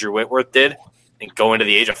 like Andrew Whitworth did, and go into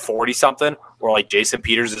the age of 40-something, or like Jason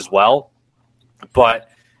Peters as well. But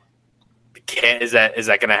is that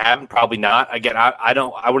going to happen? Probably not. Again,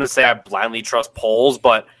 I wouldn't say I blindly trust Poles,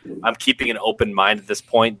 but I'm keeping an open mind at this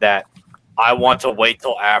point that I want to wait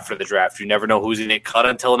till after the draft. You never know who's going to get cut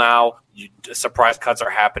until now. Surprise cuts are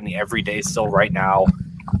happening every day still right now.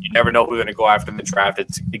 You never know who's going to go after the draft.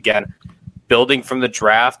 It's, again, building from the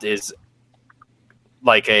draft is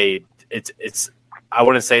like it's I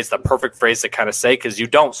wouldn't say it's the perfect phrase to kind of say because you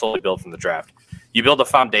don't solely build from the draft. You build a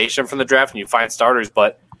foundation from the draft and you find starters,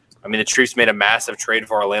 but I mean the Chiefs made a massive trade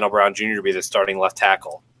for Orlando Brown Jr. to be the starting left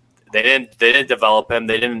tackle. They didn't develop him.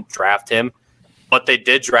 They didn't draft him. But they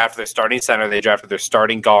did draft their starting center. They drafted their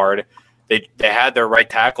starting guard. They had their right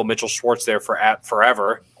tackle, Mitchell Schwartz, there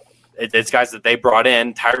forever. It's guys that they brought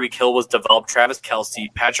in. Tyreek Hill was developed. Travis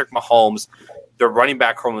Kelce, Patrick Mahomes. Their running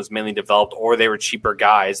back room was mainly developed, or they were cheaper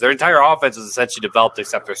guys. Their entire offense was essentially developed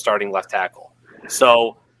except their starting left tackle.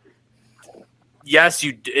 So, yes,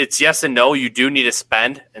 it's yes and no. You do need to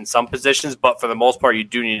spend in some positions, but for the most part, you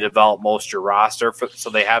do need to develop most of your roster so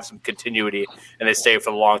they have some continuity and they stay for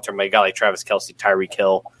the long term. They got like Travis Kelce, Tyreek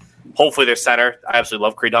Hill. Hopefully, their center. I absolutely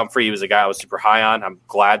love Creed Humphrey. He was a guy I was super high on. I'm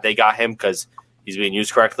glad they got him because he's being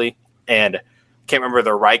used correctly. And I can't remember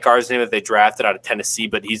the right guard's name that they drafted out of Tennessee,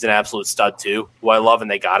 but he's an absolute stud too, who I love,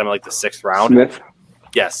 and they got him in like the 6th round. Smith?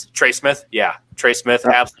 Yes. Trey Smith? Yeah. Trey Smith,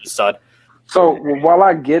 absolute stud. So while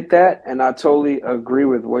I get that, and I totally agree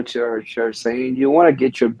with what you're saying, you want to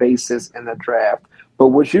get your basis in the draft. But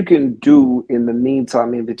what you can do in the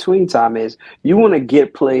meantime, in between time, is you want to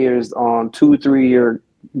get players on 2-3 year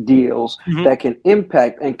deals that can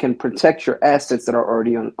impact and can protect your assets that are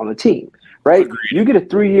already on the team. Right? Agreed. You get a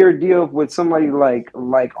 3-year deal with somebody like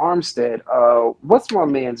Armstead. What's my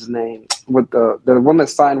man's name? With the one that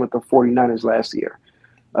signed with the 49ers last year.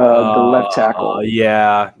 The left tackle.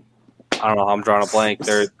 Yeah. I don't know how I'm drawing a blank.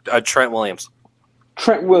 They're Trent Williams.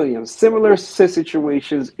 Trent Williams. Similar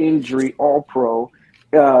situations, injury, all pro.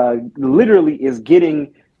 Literally is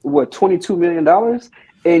getting, $22 million?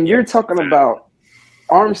 And you're talking about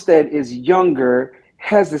Armstead is younger,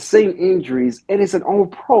 has the same injuries, and is an all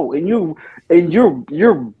pro, and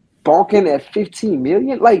you're balking at $15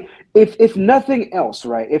 million. Like, if nothing else,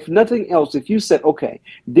 right? If nothing else, if you said, okay,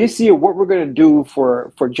 this year what we're gonna do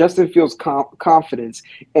for Justin Fields' confidence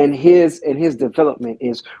and his development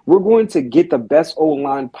is we're going to get the best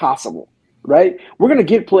O-line possible. Right? We're going to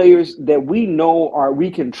get players that we know we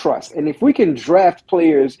can trust. And if we can draft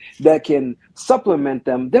players that can supplement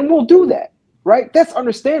them, then we'll do that. Right? That's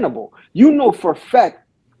understandable. You know for a fact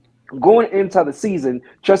going into the season,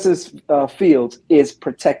 Justin Fields is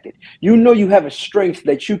protected. You know you have a strength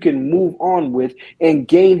that you can move on with and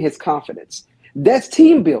gain his confidence. That's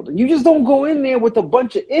team building. You just don't go in there with a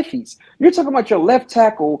bunch of iffies. You're talking about your left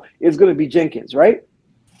tackle is going to be Jenkins, right?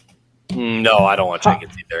 No, I don't want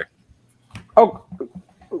Jenkins either. Oh,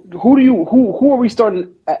 who are we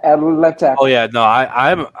starting at left tackle? Oh yeah, no,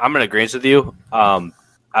 I'm in agreement with you.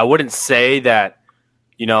 I wouldn't say that.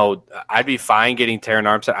 I'd be fine getting Terron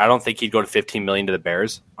Armstead. I don't think he'd go to $15 million to the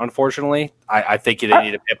Bears. Unfortunately, I think they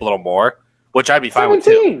need to pay up a little more, which I'd be fine with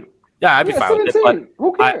too. Yeah, I'd be fine with it. But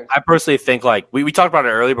who cares? I personally think like we talked about it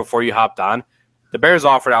earlier before you hopped on. The Bears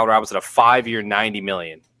offered Allen Robinson a 5-year, $90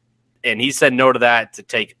 million. And he said no to that to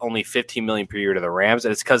take only $15 million per year to the Rams,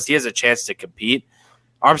 and it's because he has a chance to compete.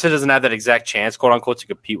 Armstead doesn't have that exact chance, quote unquote, to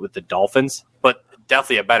compete with the Dolphins, but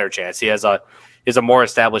definitely a better chance. He has a more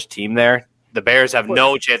established team there. The Bears have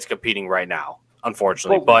no chance of competing right now,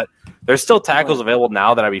 unfortunately. But there's still tackles available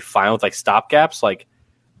now that I'd be fine with, like stopgaps, like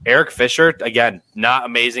Eric Fisher. Again, not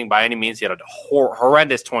amazing by any means. He had a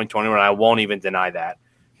horrendous 2021. I won't even deny that.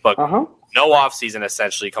 But no offseason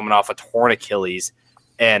essentially, coming off a torn Achilles.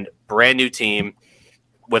 And brand new team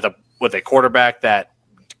with a quarterback that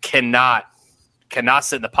cannot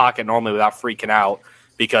sit in the pocket normally without freaking out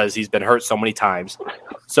because he's been hurt so many times.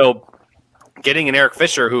 So getting an Eric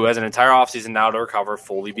Fisher who has an entire offseason now to recover,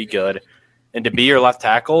 fully be good, and to be your left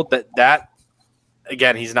tackle, that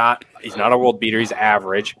again, he's not a world beater, he's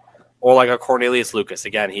average. Or like a Cornelius Lucas.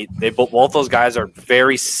 Again, both those guys are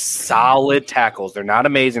very solid tackles. They're not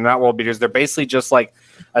amazing, not world beaters. They're basically just like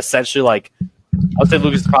essentially like I would say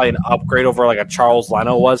Lucas is probably an upgrade over like a Charles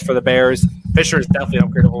Leno was for the Bears. Fisher is definitely an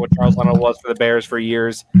upgrade over what Charles Leno was for the Bears for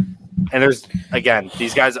years. And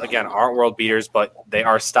these guys aren't world beaters, but they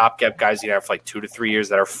are stopgap guys you have for like 2 to 3 years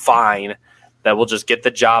that are fine, that will just get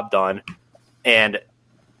the job done.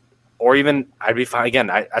 Or even I'd be fine. Again,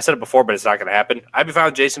 I said it before, but it's not going to happen. I'd be fine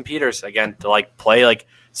with Jason Peters again to like play like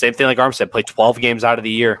same thing like Armstead, play 12 games out of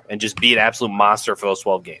the year and just be an absolute monster for those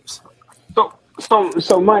 12 games.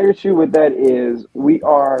 So my issue with that is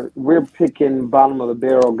we're picking bottom of the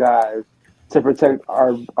barrel guys to protect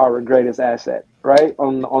our greatest asset, right,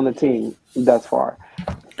 on the team thus far,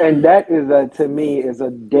 and that is to me is a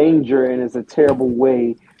danger and is a terrible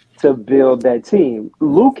way to build that team.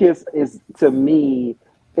 Lucas is, to me,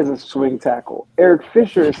 is a swing tackle. Eric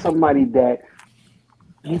Fisher is somebody that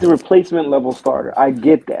he's a replacement level starter. I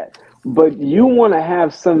get that, but you want to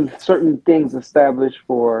have some certain things established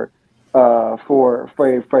for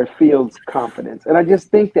Fields' confidence, and I just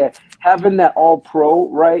think that having that All Pro,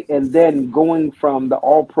 right, and then going from the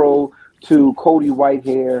All Pro to Cody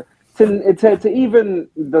Whitehair to even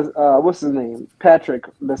the what's his name, Patrick,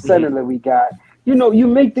 the center that we got. You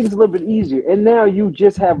make things a little bit easier, and now you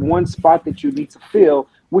just have one spot that you need to fill,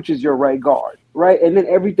 which is your right guard, right? And then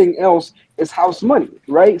everything else is house money,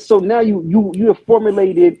 right? So now you have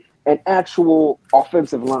formulated an actual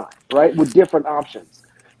offensive line, right, with different options.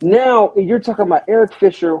 Now you're talking about Eric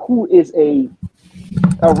Fisher, who is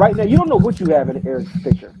right now you don't know what you have in Eric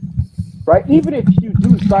Fisher, right? Even if you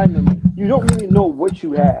do sign him, you don't really know what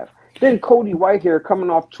you have. Then Cody Whitehair coming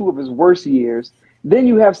off 2 of his worst years. Then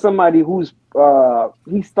you have somebody who's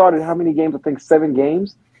he started how many games? I think 7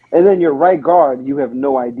 games. And then your right guard, you have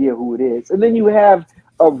no idea who it is. And then you have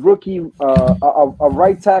a rookie, a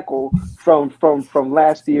right tackle from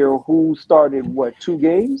last year who started 2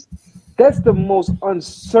 games. That's the most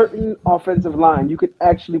uncertain offensive line you could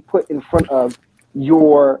actually put in front of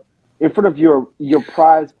your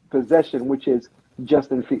prized possession, which is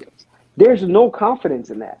Justin Fields. There's no confidence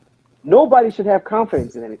in that. Nobody should have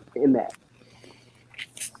confidence in that.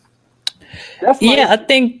 I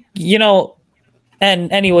think,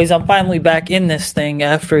 and anyways, I'm finally back in this thing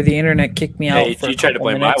after the internet kicked me out. You tried to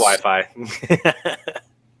blame my Wi-Fi.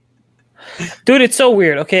 Dude, it's so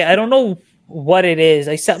weird. Okay, I don't know what it is.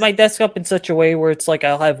 I set my desk up in such a way where it's like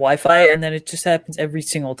I'll have Wi-Fi and then it just happens every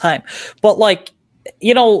single time. But look,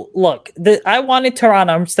 I wanted Teron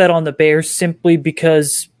Armstead on the Bears simply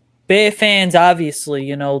because Bear fans,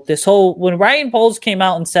 obviously, this whole, when Ryan Poles came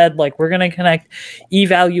out and said, we're going to connect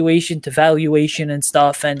evaluation to valuation and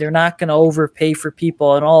stuff, and they're not going to overpay for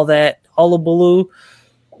people and all that hullabaloo,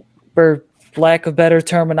 for lack of better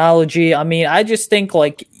terminology. I mean, I just think,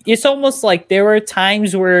 it's almost like there are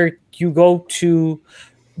times where you go to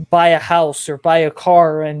buy a house or buy a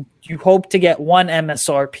car and you hope to get one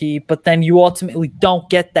MSRP, but then you ultimately don't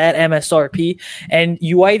get that MSRP, and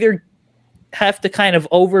you either have to kind of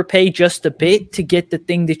overpay just a bit to get the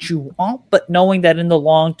thing that you want, but knowing that in the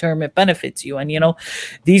long term it benefits you. And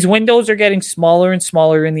these windows are getting smaller and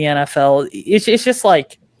smaller in the NFL. It's just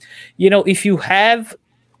if you have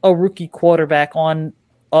a rookie quarterback on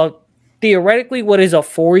theoretically what is a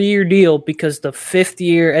 4-year deal, because the 5th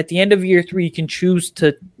year, at the end of year 3, you can choose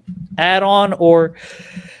to add on or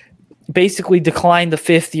basically decline the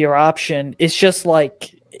 5th year option. It's just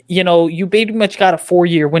you pretty much got a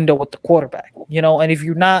 4-year window with the quarterback, and if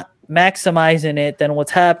you're not maximizing it, then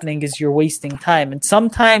what's happening is you're wasting time. And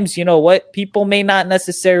sometimes, people may not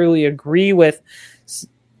necessarily agree with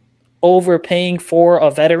overpaying for a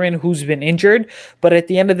veteran who's been injured, but at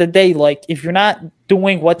the end of the day, if you're not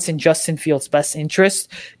doing what's in Justin Fields' best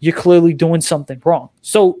interest, you're clearly doing something wrong.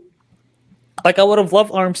 So, I would have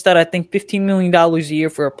loved Armstead. I think $15 million a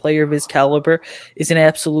year for a player of his caliber is an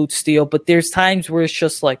absolute steal. But there's times where it's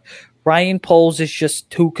just Ryan Poles is just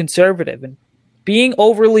too conservative. And being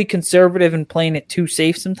overly conservative and playing it too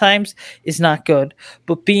safe sometimes is not good.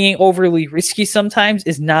 But being overly risky sometimes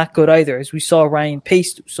is not good either, as we saw Ryan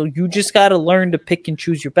Pace do. So you just got to learn to pick and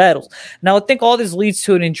choose your battles. Now, I think all this leads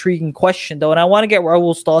to an intriguing question, though, and I want to get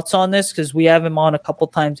Raul's thoughts on this because we have him on a couple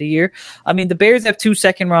times a year. I mean, the Bears have 2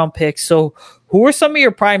 second-round picks, so who are some of your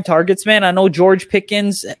prime targets, man? I know George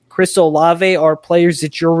Pickens, Chris Olave are players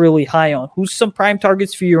that you're really high on. Who's some prime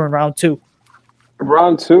targets for you in round 2?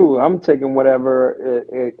 Round 2, I'm taking whatever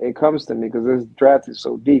it comes to me because this draft is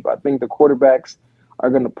so deep. I think the quarterbacks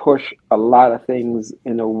are going to push a lot of things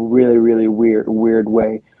in a really, really weird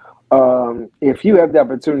way. If you have the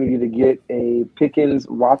opportunity to get a Pickens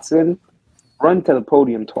Watson, run to the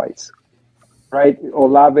podium twice, right?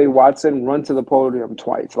 Olave Watson, run to the podium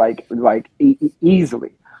twice,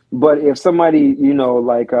 easily. But if somebody,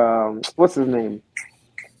 what's his name?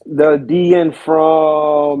 The DN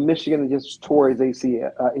from Michigan just tore his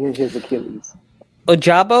ACL, his Achilles.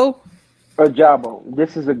 Ojabo?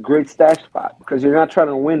 This is a great stash spot because you're not trying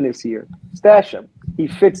to win this year. Stash him. He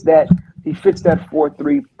fits that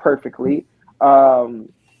 4-3 perfectly.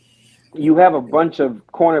 You have a bunch of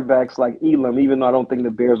cornerbacks like Elam, even though I don't think the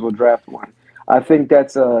Bears will draft one. I think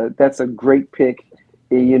that's a great pick,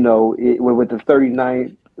 with the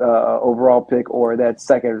 39th overall pick or that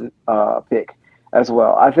second pick as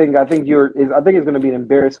well. I think it's going to be an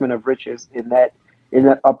embarrassment of riches in that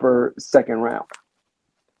upper second round.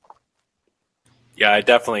 Yeah, I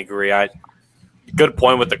definitely agree. good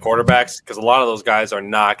point with the quarterbacks because a lot of those guys are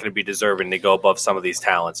not going to be deserving to go above some of these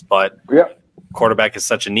talents. But quarterback is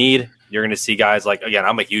such a need. You're going to see guys like, again,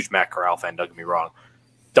 I'm a huge Matt Corral fan, don't get me wrong.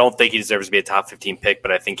 Don't think he deserves to be a top 15 pick,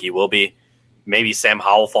 but I think he will be. Maybe Sam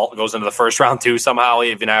Howell goes into the first round too somehow,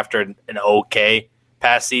 even after an okay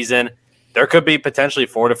past season. There could be potentially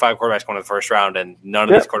 4 to 5 quarterbacks going in the first round, and none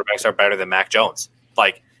of these quarterbacks are better than Mac Jones.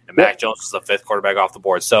 And Mac Jones is the 5th quarterback off the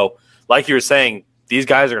board. So, like you were saying, these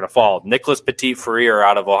guys are going to fall. Nicholas Petit-Frere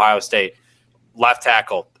out of Ohio State, left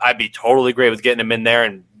tackle. I'd be totally great with getting him in there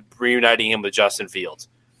and reuniting him with Justin Fields.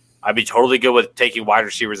 I'd be totally good with taking wide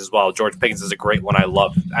receivers as well. George Pickens is a great one. I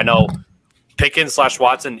love. I know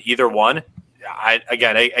Pickens/Watson, either one.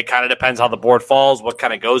 It kind of depends how the board falls, what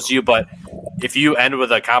kind of goes to you. But if you end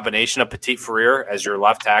with a combination of Petit-Frere as your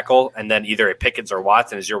left tackle and then either a Pickens or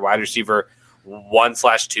Watson as your wide receiver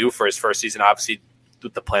 1/2 for his first season, obviously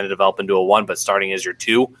with the plan to develop into a 1, but starting as your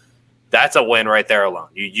 2, that's a win right there alone.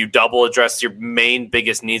 You double address your main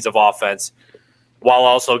biggest needs of offense while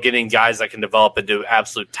also getting guys that can develop into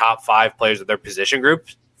absolute top 5 players of their position group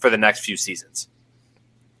for the next few seasons.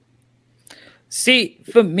 See,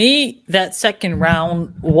 for me, that second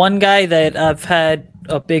round, one guy that I've had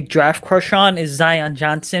a big draft crush on is Zion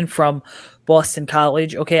Johnson from Boston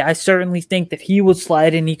College. Okay, I certainly think that he would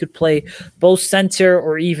slide in. He could play both center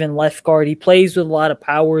or even left guard. He plays with a lot of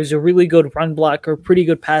power, is a really good run blocker, pretty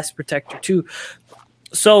good pass protector too.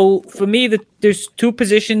 So for me, there's 2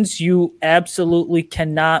 positions you absolutely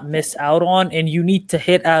cannot miss out on, and you need to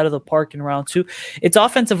hit out of the park in round 2. It's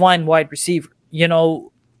offensive line, wide receiver.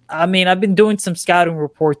 I've been doing some scouting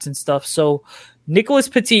reports and stuff. So Nicholas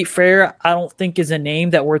Petit-Frere, I don't think is a name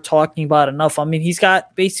that we're talking about enough. He's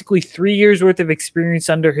got basically 3 years worth of experience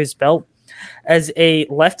under his belt as a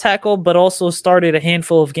left tackle, but also started a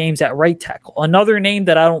handful of games at right tackle. Another name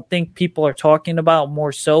that I don't think people are talking about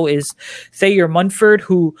more so is Thayer Munford,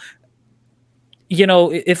 who,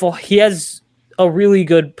 if he has a really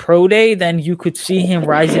good pro day, then you could see him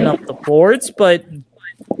rising up the boards, but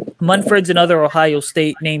Munford's another Ohio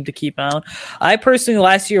State name to keep an eye on. I personally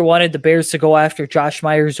last year wanted the Bears to go after Josh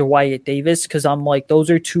Myers or Wyatt Davis because I'm like,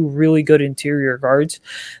 those are 2 really good interior guards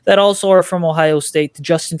that also are from Ohio State. The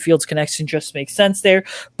Justin Fields connection just makes sense there.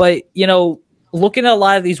 But, looking at a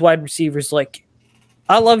lot of these wide receivers, like,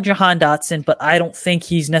 I love Jahan Dotson, but I don't think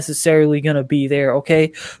he's necessarily going to be there,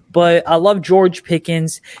 okay? But I love George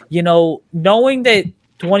Pickens. Knowing that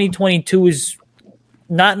 2022 is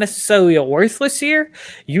not necessarily a worthless year.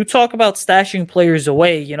 You talk about stashing players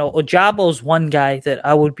away. Ojabo's one guy that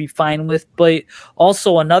I would be fine with, but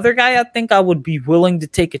also another guy I think I would be willing to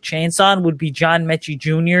take a chance on would be John Mechie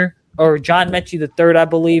Jr. or John Mechie III, I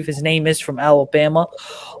believe his name is, from Alabama.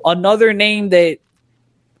 Another name that,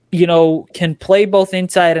 can play both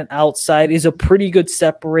inside and outside, is a pretty good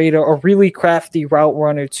separator, a really crafty route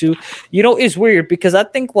runner too. Is weird because I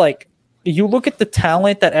think you look at the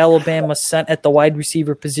talent that Alabama sent at the wide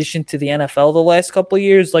receiver position to the NFL the last couple of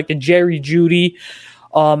years, like a Jerry Jeudy,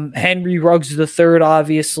 Henry Ruggs III,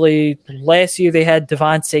 obviously. Last year they had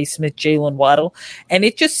Devontae Smith, Jalen Waddle. And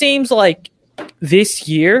it just seems like this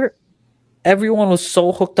year everyone was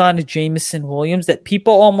so hooked on to Jameson Williams that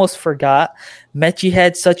people almost forgot Mechie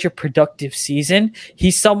had such a productive season.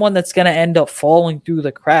 He's someone that's going to end up falling through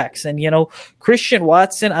the cracks. And, Christian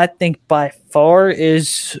Watson, I think by far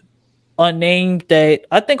is a name that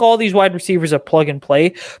I think all these wide receivers are plug and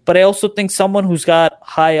play, but I also think someone who's got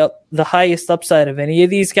the highest upside of any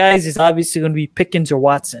of these guys is obviously going to be Pickens or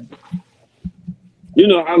Watson.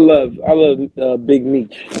 I love Big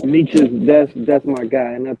Meech. Meech that's my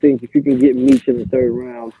guy, and I think if you can get Meech in the 3rd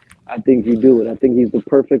round, I think you do it. I think he's the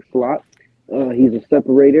perfect slot. He's a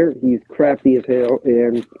separator. He's crafty as hell,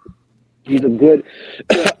 and he's a good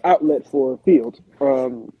outlet for Fields.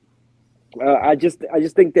 I just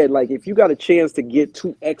think that if you got a chance to get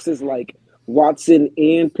 2 X's like Watson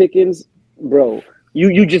and Pickens, bro,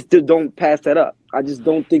 you just don't pass that up. I just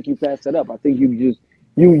don't think you pass that up. I think you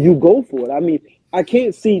go for it. I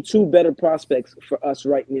can't see 2 better prospects for us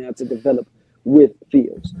right now to develop with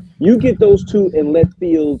Fields. You get those 2 and let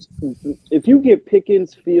Fields. If you get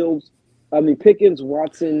Pickens,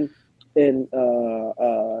 Watson, and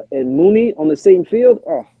Mooney on the same field,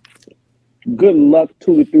 good luck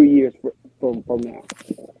 2 to 3 years from now.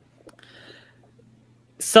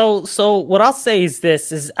 So what I'll say is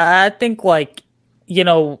this: is I think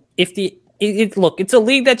if it's a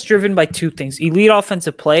league that's driven by 2 things: elite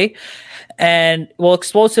offensive play and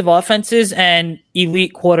explosive offenses and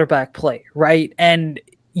elite quarterback play, right? And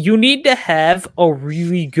you need to have a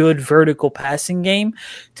really good vertical passing game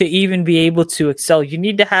to even be able to excel. You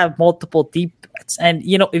need to have multiple deep threats. And,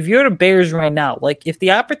 if you're the Bears right now, like if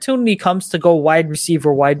the opportunity comes to go wide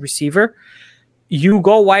receiver, you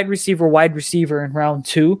go wide receiver in round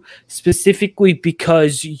 2, specifically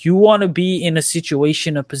because you want to be in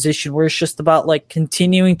a position where it's just about like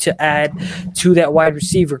continuing to add to that wide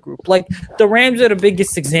receiver group. Like the Rams are the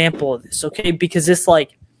biggest example of this, okay? Because it's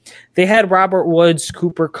like they had Robert Woods,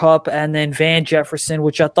 Cooper Kupp, and then Van Jefferson,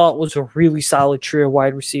 which I thought was a really solid trio of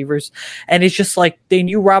wide receivers. And it's just like they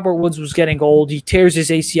knew Robert Woods was getting old. He tears his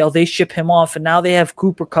ACL. They ship him off, and now they have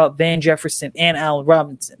Cooper Kupp, Van Jefferson, and Allen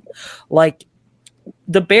Robinson. Like,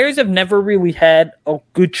 the Bears have never really had a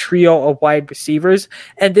good trio of wide receivers,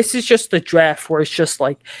 and this is just the draft where it's just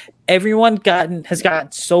like everyone has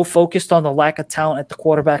gotten so focused on the lack of talent at the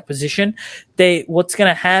quarterback position. What's going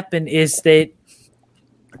to happen is that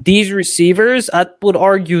these receivers, I would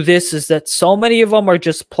argue this, is that so many of them are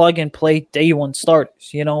just plug and play day one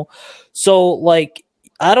starters, So like,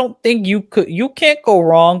 I don't think you can't go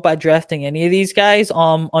wrong by drafting any of these guys.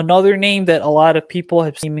 Another name that a lot of people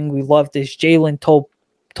have seemingly loved is Jalen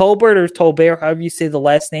Tolbert or Tolbert, however you say the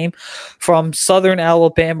last name, from Southern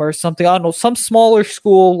Alabama or something. I don't know, some smaller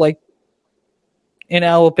school like in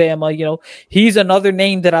Alabama. He's another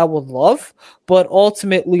name that I would love, but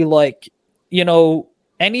ultimately, like,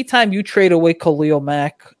 anytime you trade away Khalil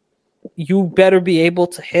Mack, you better be able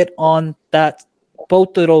to hit on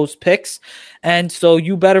both of those picks. And so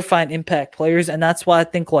you better find impact players. And that's why I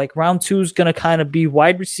think like round 2 is going to kind of be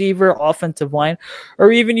wide receiver, offensive line, or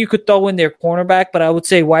even you could throw in their cornerback, but I would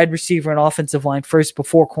say wide receiver and offensive line first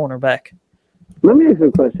before cornerback. Let me ask you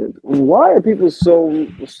a question. Why are people so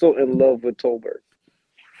in love with Tolbert?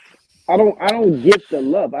 I don't get the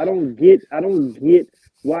love. I don't get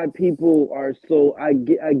why people are so. I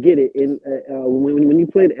get it. When you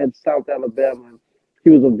played at South Alabama, he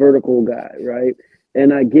was a vertical guy, right?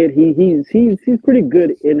 And I get he's pretty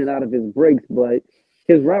good in and out of his breaks, but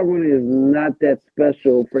his route running is not that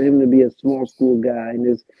special for him to be a small school guy, and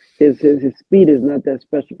his speed is not that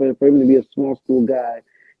special for him to be a small school guy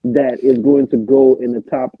that is going to go in the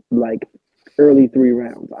top like early 3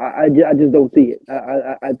 rounds. I just don't see it.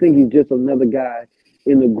 I think he's just another guy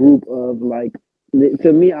in the group of like.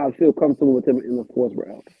 To me, I feel comfortable with him in the 4th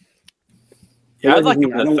round. Yeah, I'd like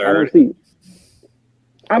him in the 3rd.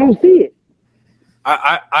 I don't see it.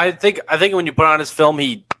 I think when you put on his film,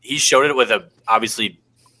 he showed it with obviously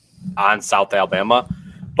on South Alabama,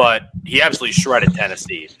 but he absolutely shredded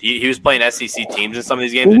Tennessee. He was playing SEC teams in some of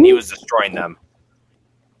these games, and he was destroying them.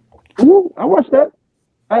 I watched that.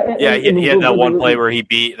 He had that one play where he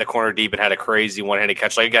beat the corner deep and had a crazy one-handed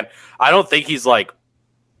catch. Like again, I don't think he's like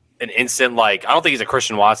an instant like. I don't think he's a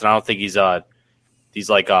Christian Watson. I don't think he's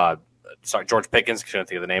George Pickens, I couldn't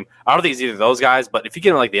think of the name. I don't think he's either of those guys, but if you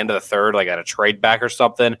get him like the end of the 3rd, like at a trade back or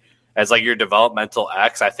something, as like your developmental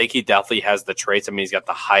X, I think he definitely has the traits. I mean, he's got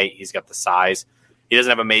the height, he's got the size. He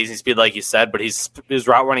doesn't have amazing speed like you said, but his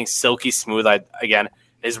route running silky smooth.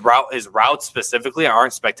 His routes specifically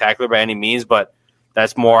aren't spectacular by any means, but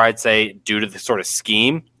that's more, I'd say, due to the sort of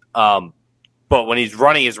scheme. But when he's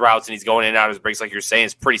running his routes and he's going in and out of his breaks, like you're saying,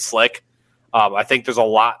 it's pretty slick. I think there's a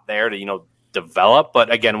lot there to, develop.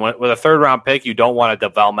 But again, with a 3rd round pick, you don't want a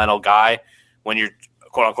developmental guy when you're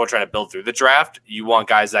quote unquote trying to build through the draft. You want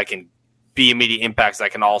guys that can be immediate impacts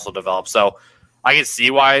that can also develop. So I can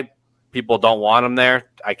see why people don't want him there.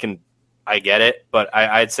 I get it. But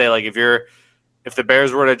I'd say like if the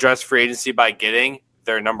Bears were to address free agency by getting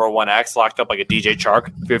their number 1X locked up like a DJ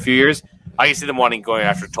Chark for a few years, I can see them wanting going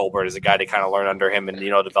after Tolbert as a guy to kind of learn under him and,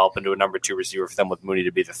 develop into a number 2 receiver for them with Mooney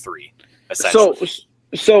to be the 3, essentially.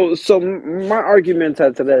 So my argument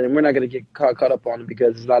to that, and we're not going to get caught up on it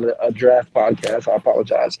because it's not a draft podcast. I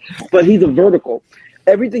apologize, but he's a vertical.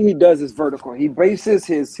 Everything he does is vertical. He bases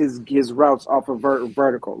his routes off of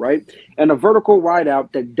vertical, right? And a vertical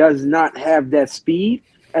wideout that does not have that speed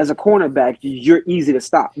as a cornerback, you're easy to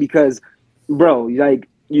stop because, bro, like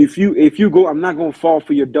if you go, I'm not going to fall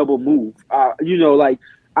for your double move.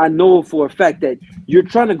 I know for a fact that you're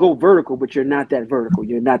trying to go vertical, but you're not that vertical.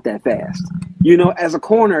 You're not that fast. As a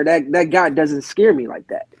corner, that guy doesn't scare me like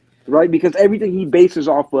that, right? Because everything he bases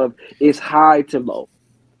off of is high to low.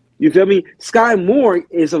 You feel me? Sky Moore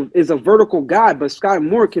is a vertical guy, but Sky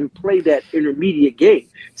Moore can play that intermediate game.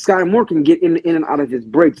 Sky Moore can get in and out of his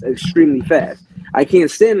breaks extremely fast. I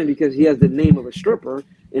can't stand him because he has the name of a stripper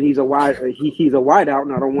and he's a wideout,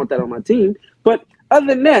 and I don't want that on my team. But other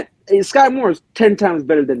than that, Sky Moore is 10 times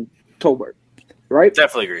better than Tolbert, right?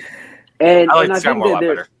 Definitely agree. And I like Sky Moore a lot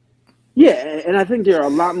better. Yeah, and I think there are a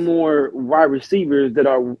lot more wide receivers that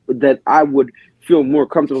I would feel more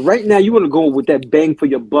comfortable. Right now, you want to go with that bang for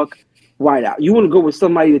your buck wideout. You want to go with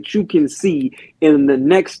somebody that you can see in the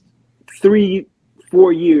next 3-4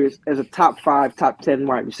 years as a top 5, top 10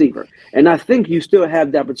 wide receiver. And I think you still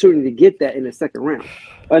have the opportunity to get that in the second round.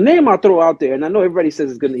 A name I'll throw out there, and I know everybody says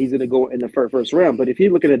he's going to go in the first round, but if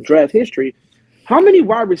you look at draft history, how many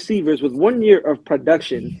wide receivers with 1 year of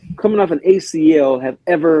production coming off an ACL have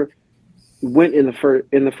ever went in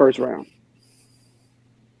the first round?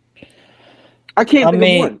 I can't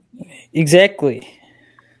think of one. Exactly.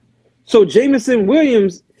 So Jameson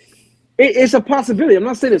Williams, it's a possibility. I'm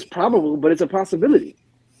not saying it's probable, but it's a possibility.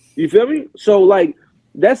 You feel me? So, like,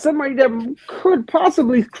 that's somebody that could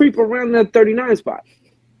possibly creep around that 39 spot.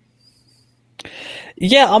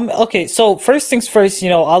 Yeah, okay. So first things first,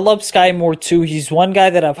 I love Sky Moore too. He's one guy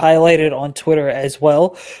that I've highlighted on Twitter as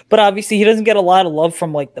well. But obviously he doesn't get a lot of love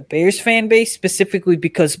from like the Bears fan base, specifically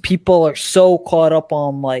because people are so caught up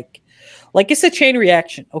on like it's a chain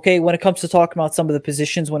reaction, okay, when it comes to talking about some of the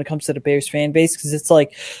positions when it comes to the Bears fan base, because it's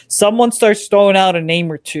like someone starts throwing out a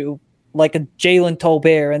name or two, like a Jalen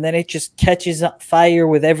Tolbert, and then it just catches fire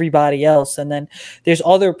with everybody else. And then there's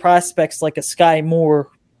other prospects like a Sky Moore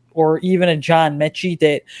or even a John Mechie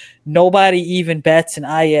that nobody even bats an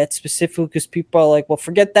eye at, specifically because people are like, well,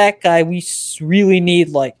 forget that guy. We really need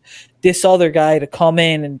like this other guy to come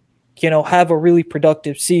in and, have a really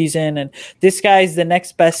productive season. And this guy's the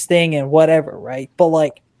next best thing and whatever, right? But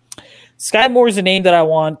like Sky Moore is a name that I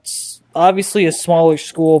want. Obviously a smaller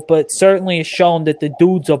school, but certainly has shown that the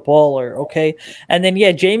dude's a baller, okay? And then,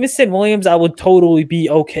 yeah, Jameson Williams I would totally be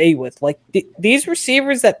okay with. Like, these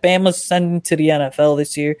receivers that Bama's sending to the NFL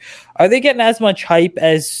this year, are they getting as much hype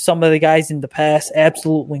as some of the guys in the past?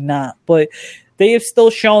 Absolutely not. But they have still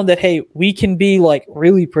shown that, hey, we can be, like,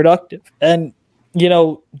 really productive. And,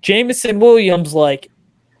 Jameson Williams, like,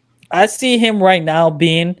 I see him right now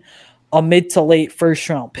being a mid to late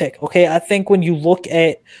first-round pick, okay? I think when you look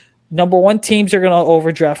at number one, teams are going to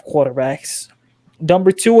overdraft quarterbacks.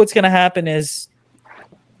 Number two, what's going to happen is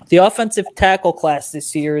the offensive tackle class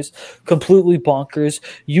this year is completely bonkers.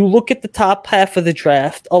 You look at the top half of the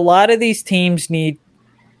draft, a lot of these teams need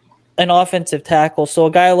an offensive tackle. So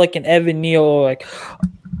a guy like an Evan Neal, or like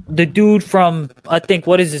the dude from, I think,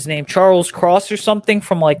 what is his name? Charles Cross or something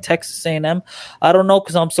from like Texas A&M. I don't know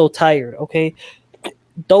because I'm so tired, okay?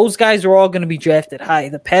 Those guys are all going to be drafted high.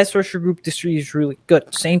 The pass rusher group this year is really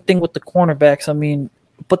good. Same thing with the cornerbacks. I mean,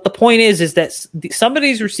 but the point is that some of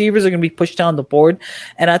these receivers are going to be pushed down the board,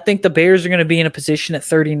 and I think the Bears are going to be in a position at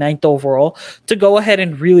 39th overall to go ahead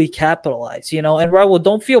and really capitalize, And Raul,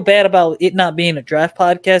 don't feel bad about it not being a draft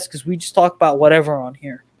podcast because we just talk about whatever on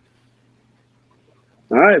here.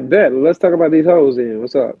 All right, bet. Let's talk about these hoes then.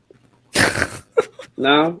 What's up?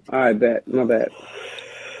 No? All right, bet. My bad.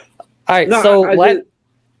 All right, no, so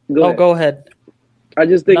go ahead. I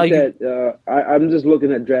just think that I'm just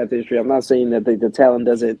looking at draft history. I'm not saying that the talent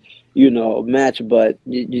doesn't, match, but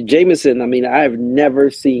Jameson, I mean, I've never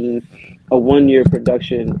seen a 1 year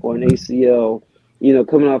production or an ACL,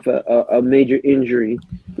 coming off a major injury,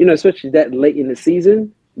 especially that late in the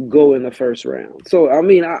season, go in the first round. So, I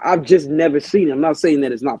mean, I've just never seen it. I'm not saying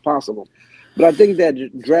that it's not possible, but I think that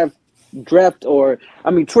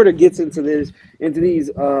Twitter gets into these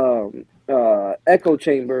echo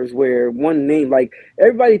chambers where one name, like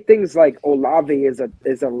everybody thinks like Olave is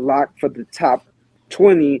a lock for the top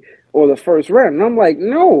 20 or the first round. And I'm like,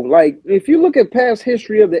 no, like if you look at past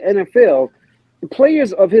history of the NFL,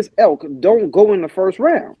 players of his ilk don't go in the first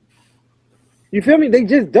round. You feel me? They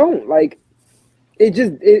just don't. Like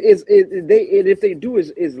if they do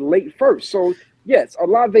is late first. So yes,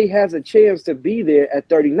 Olave has a chance to be there at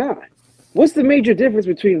 39. What's the major difference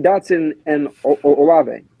between Dotson and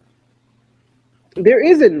Olave? There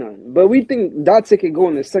isn't none, but we think Dotson can go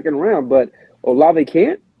in the second round, but Olave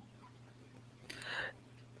can't?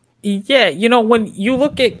 Yeah, when you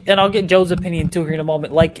look at, and I'll get Joe's opinion too here in a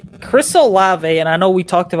moment, like Chris Olave, and I know we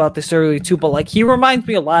talked about this earlier too, but like he reminds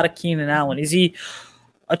me a lot of Keenan Allen. Is he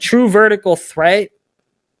a true vertical threat?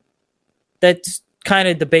 That's kind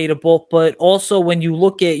of debatable, but also when you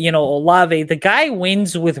look at, Olave, the guy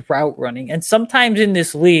wins with route running. And sometimes in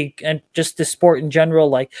this league and just the sport in general,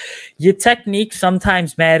 like your technique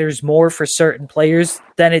sometimes matters more for certain players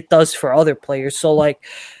than it does for other players. So like,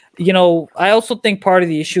 I also think part of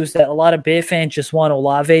the issue is that a lot of Bear fans just want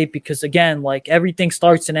Olave because again, like everything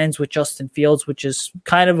starts and ends with Justin Fields, which is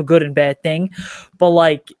kind of a good and bad thing. But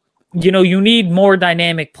like, you need more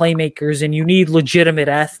dynamic playmakers and you need legitimate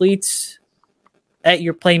athletes at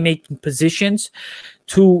your playmaking positions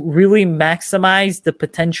to really maximize the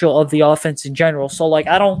potential of the offense in general. So like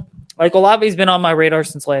Olave's been on my radar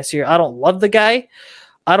since last year. I don't love the guy.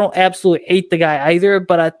 I don't absolutely hate the guy either,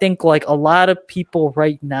 but I think like a lot of people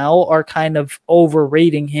right now are kind of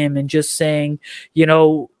overrating him and just saying, you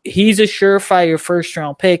know, he's a surefire first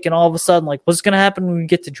round pick. And all of a sudden, like, what's going to happen when we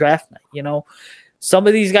get to draft night? You know, some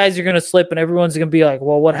of these guys are going to slip and everyone's going to be like,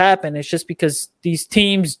 well, what happened? It's just because these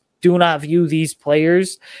teams do not view these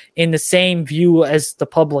players in the same view as the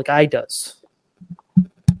public eye does.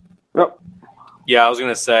 Yep. Yeah, I was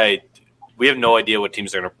going to say, we have no idea what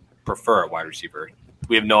teams are going to prefer at wide receiver.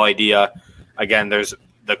 We have no idea. Again, there's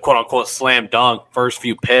the quote-unquote slam dunk, first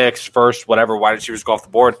few picks, first whatever wide receivers go off the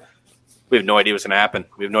board. We have no idea what's going to happen.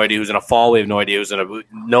 We have no idea who's going to fall. We have no idea who's going to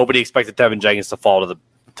 – nobody expected Tevin Jenkins to fall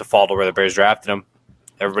to where the Bears drafted him.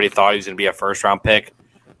 Everybody thought he was going to be a first-round pick,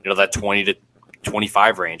 you know, that 20 to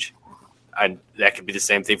 25 range. And that could be the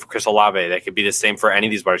same thing for Chris Olave. That could be the same for any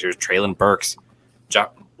of these wide receivers. Treylon Burks.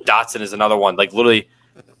 Dotson is another one. Like, literally –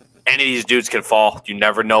 any of these dudes can fall. You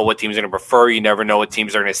never know what teams are going to prefer. You never know what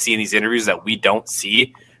teams are going to see in these interviews that we don't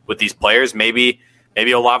see with these players. Maybe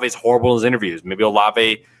Olave's horrible in his interviews. Maybe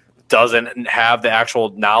Olave doesn't have the actual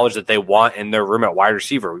knowledge that they want in their room at wide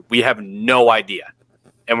receiver. We have no idea,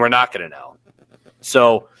 and we're not going to know.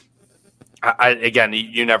 So, again,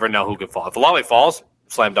 you never know who can fall. If Olave falls,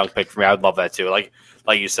 slam dunk pick for me. I would love that too. Like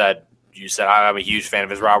you said I'm a huge fan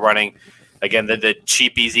of his route running. Again, the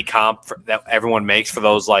cheap, easy comp that everyone makes for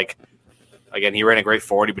those, like, again, he ran a great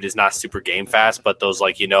 40, but he's not super game fast. But those,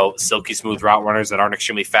 like, you know, silky smooth route runners that aren't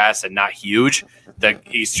extremely fast and not huge, the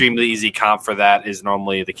extremely easy comp for that is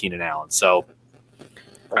normally the Keenan Allen. So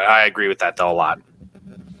I agree with that, though, a lot.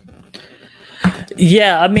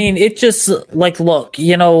 Yeah, I mean, it just, like, look,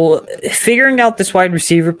 you know, figuring out this wide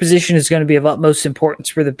receiver position is going to be of utmost importance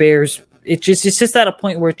for the Bears. It's just at a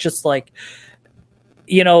point where it's just like,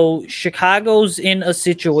 you know, Chicago's in a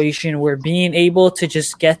situation where being able to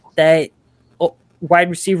just get that wide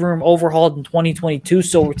receiver room overhauled in 2022,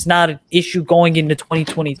 so it's not an issue going into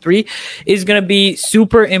 2023, is going to be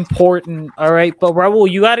super important. All right, but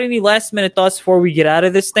Raul, you got any last minute thoughts before we get out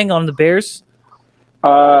of this thing on the Bears?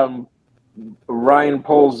 Ryan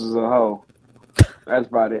Poles is a hoe. That's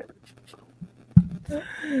about it. Y'all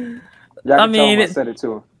can tell him I said it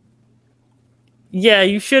to him. Yeah,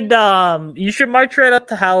 you should march right up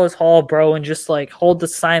to Hallis Hall, bro, and just like hold the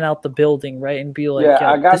sign out the building, right, and be like,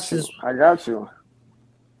 "Yeah, I got you. I got you."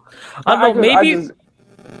 I don't know, maybe.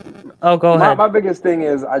 Go ahead. My biggest thing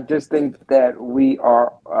is I just think that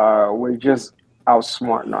we're just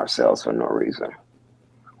outsmarting ourselves for no reason,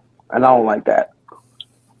 and I don't like that.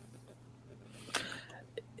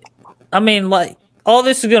 I mean, like, all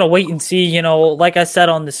this is going to wait and see. You know, like I said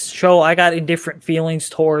on this show, I got indifferent feelings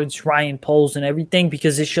towards Ryan Poles and everything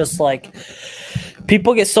because it's just like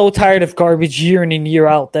people get so tired of garbage year in and year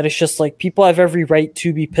out that it's just like people have every right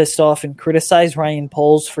to be pissed off and criticize Ryan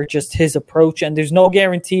Poles for just his approach. And there's no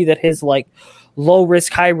guarantee that his like low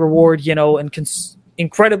risk, high reward, you know, and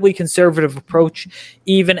incredibly conservative approach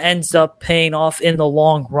even ends up paying off in the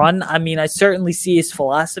long run. I mean, I certainly see his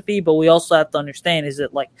philosophy, but we also have to understand is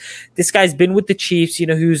that like this guy's been with the Chiefs, you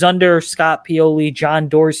know, he was under Scott Pioli, John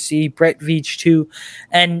Dorsey, Brett Veach too.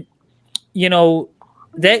 And, you know,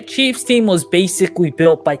 that Chiefs team was basically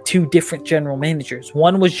built by two different general managers.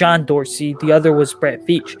 One was John Dorsey, the other was Brett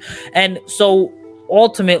Veach. And so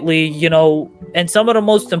ultimately, you know, and some of the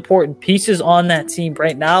most important pieces on that team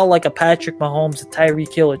right now, like a Patrick Mahomes, a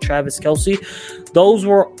Tyreek Hill, a Travis Kelce, those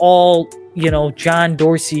were all, you know, John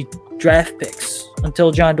Dorsey draft picks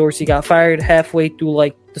until John Dorsey got fired halfway through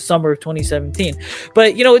like the summer of 2017.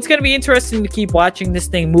 But, you know, it's going to be interesting to keep watching this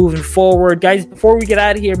thing moving forward. Guys, before we get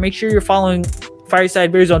out of here, make sure you're following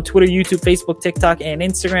Fireside Bears on Twitter, YouTube, Facebook, TikTok, and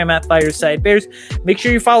Instagram at Fireside Bears. Make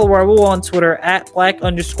sure you follow Raul on Twitter at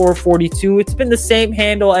Black_42. It's been the same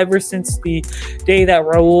handle ever since the day that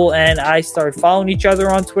Raul and I started following each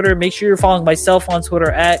other on Twitter. Make sure you're following myself on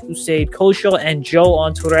Twitter at Usaid Koshal and Joe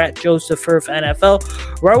on Twitter at Joseph Herf NFL.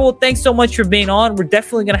 Raul, thanks so much for being on. We're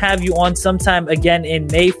definitely going to have you on sometime again in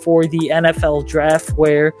May for the NFL draft,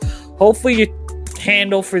 where hopefully you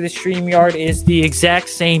handle for the StreamYard is the exact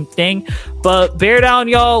same thing. But bear down,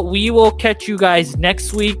 y'all. We will catch you guys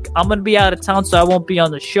next week. I'm going to be out of town, so I won't be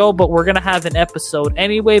on the show, but we're going to have an episode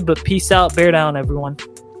anyway. But peace out. Bear down, everyone.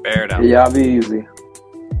 Bear down. Yeah, I'll be easy.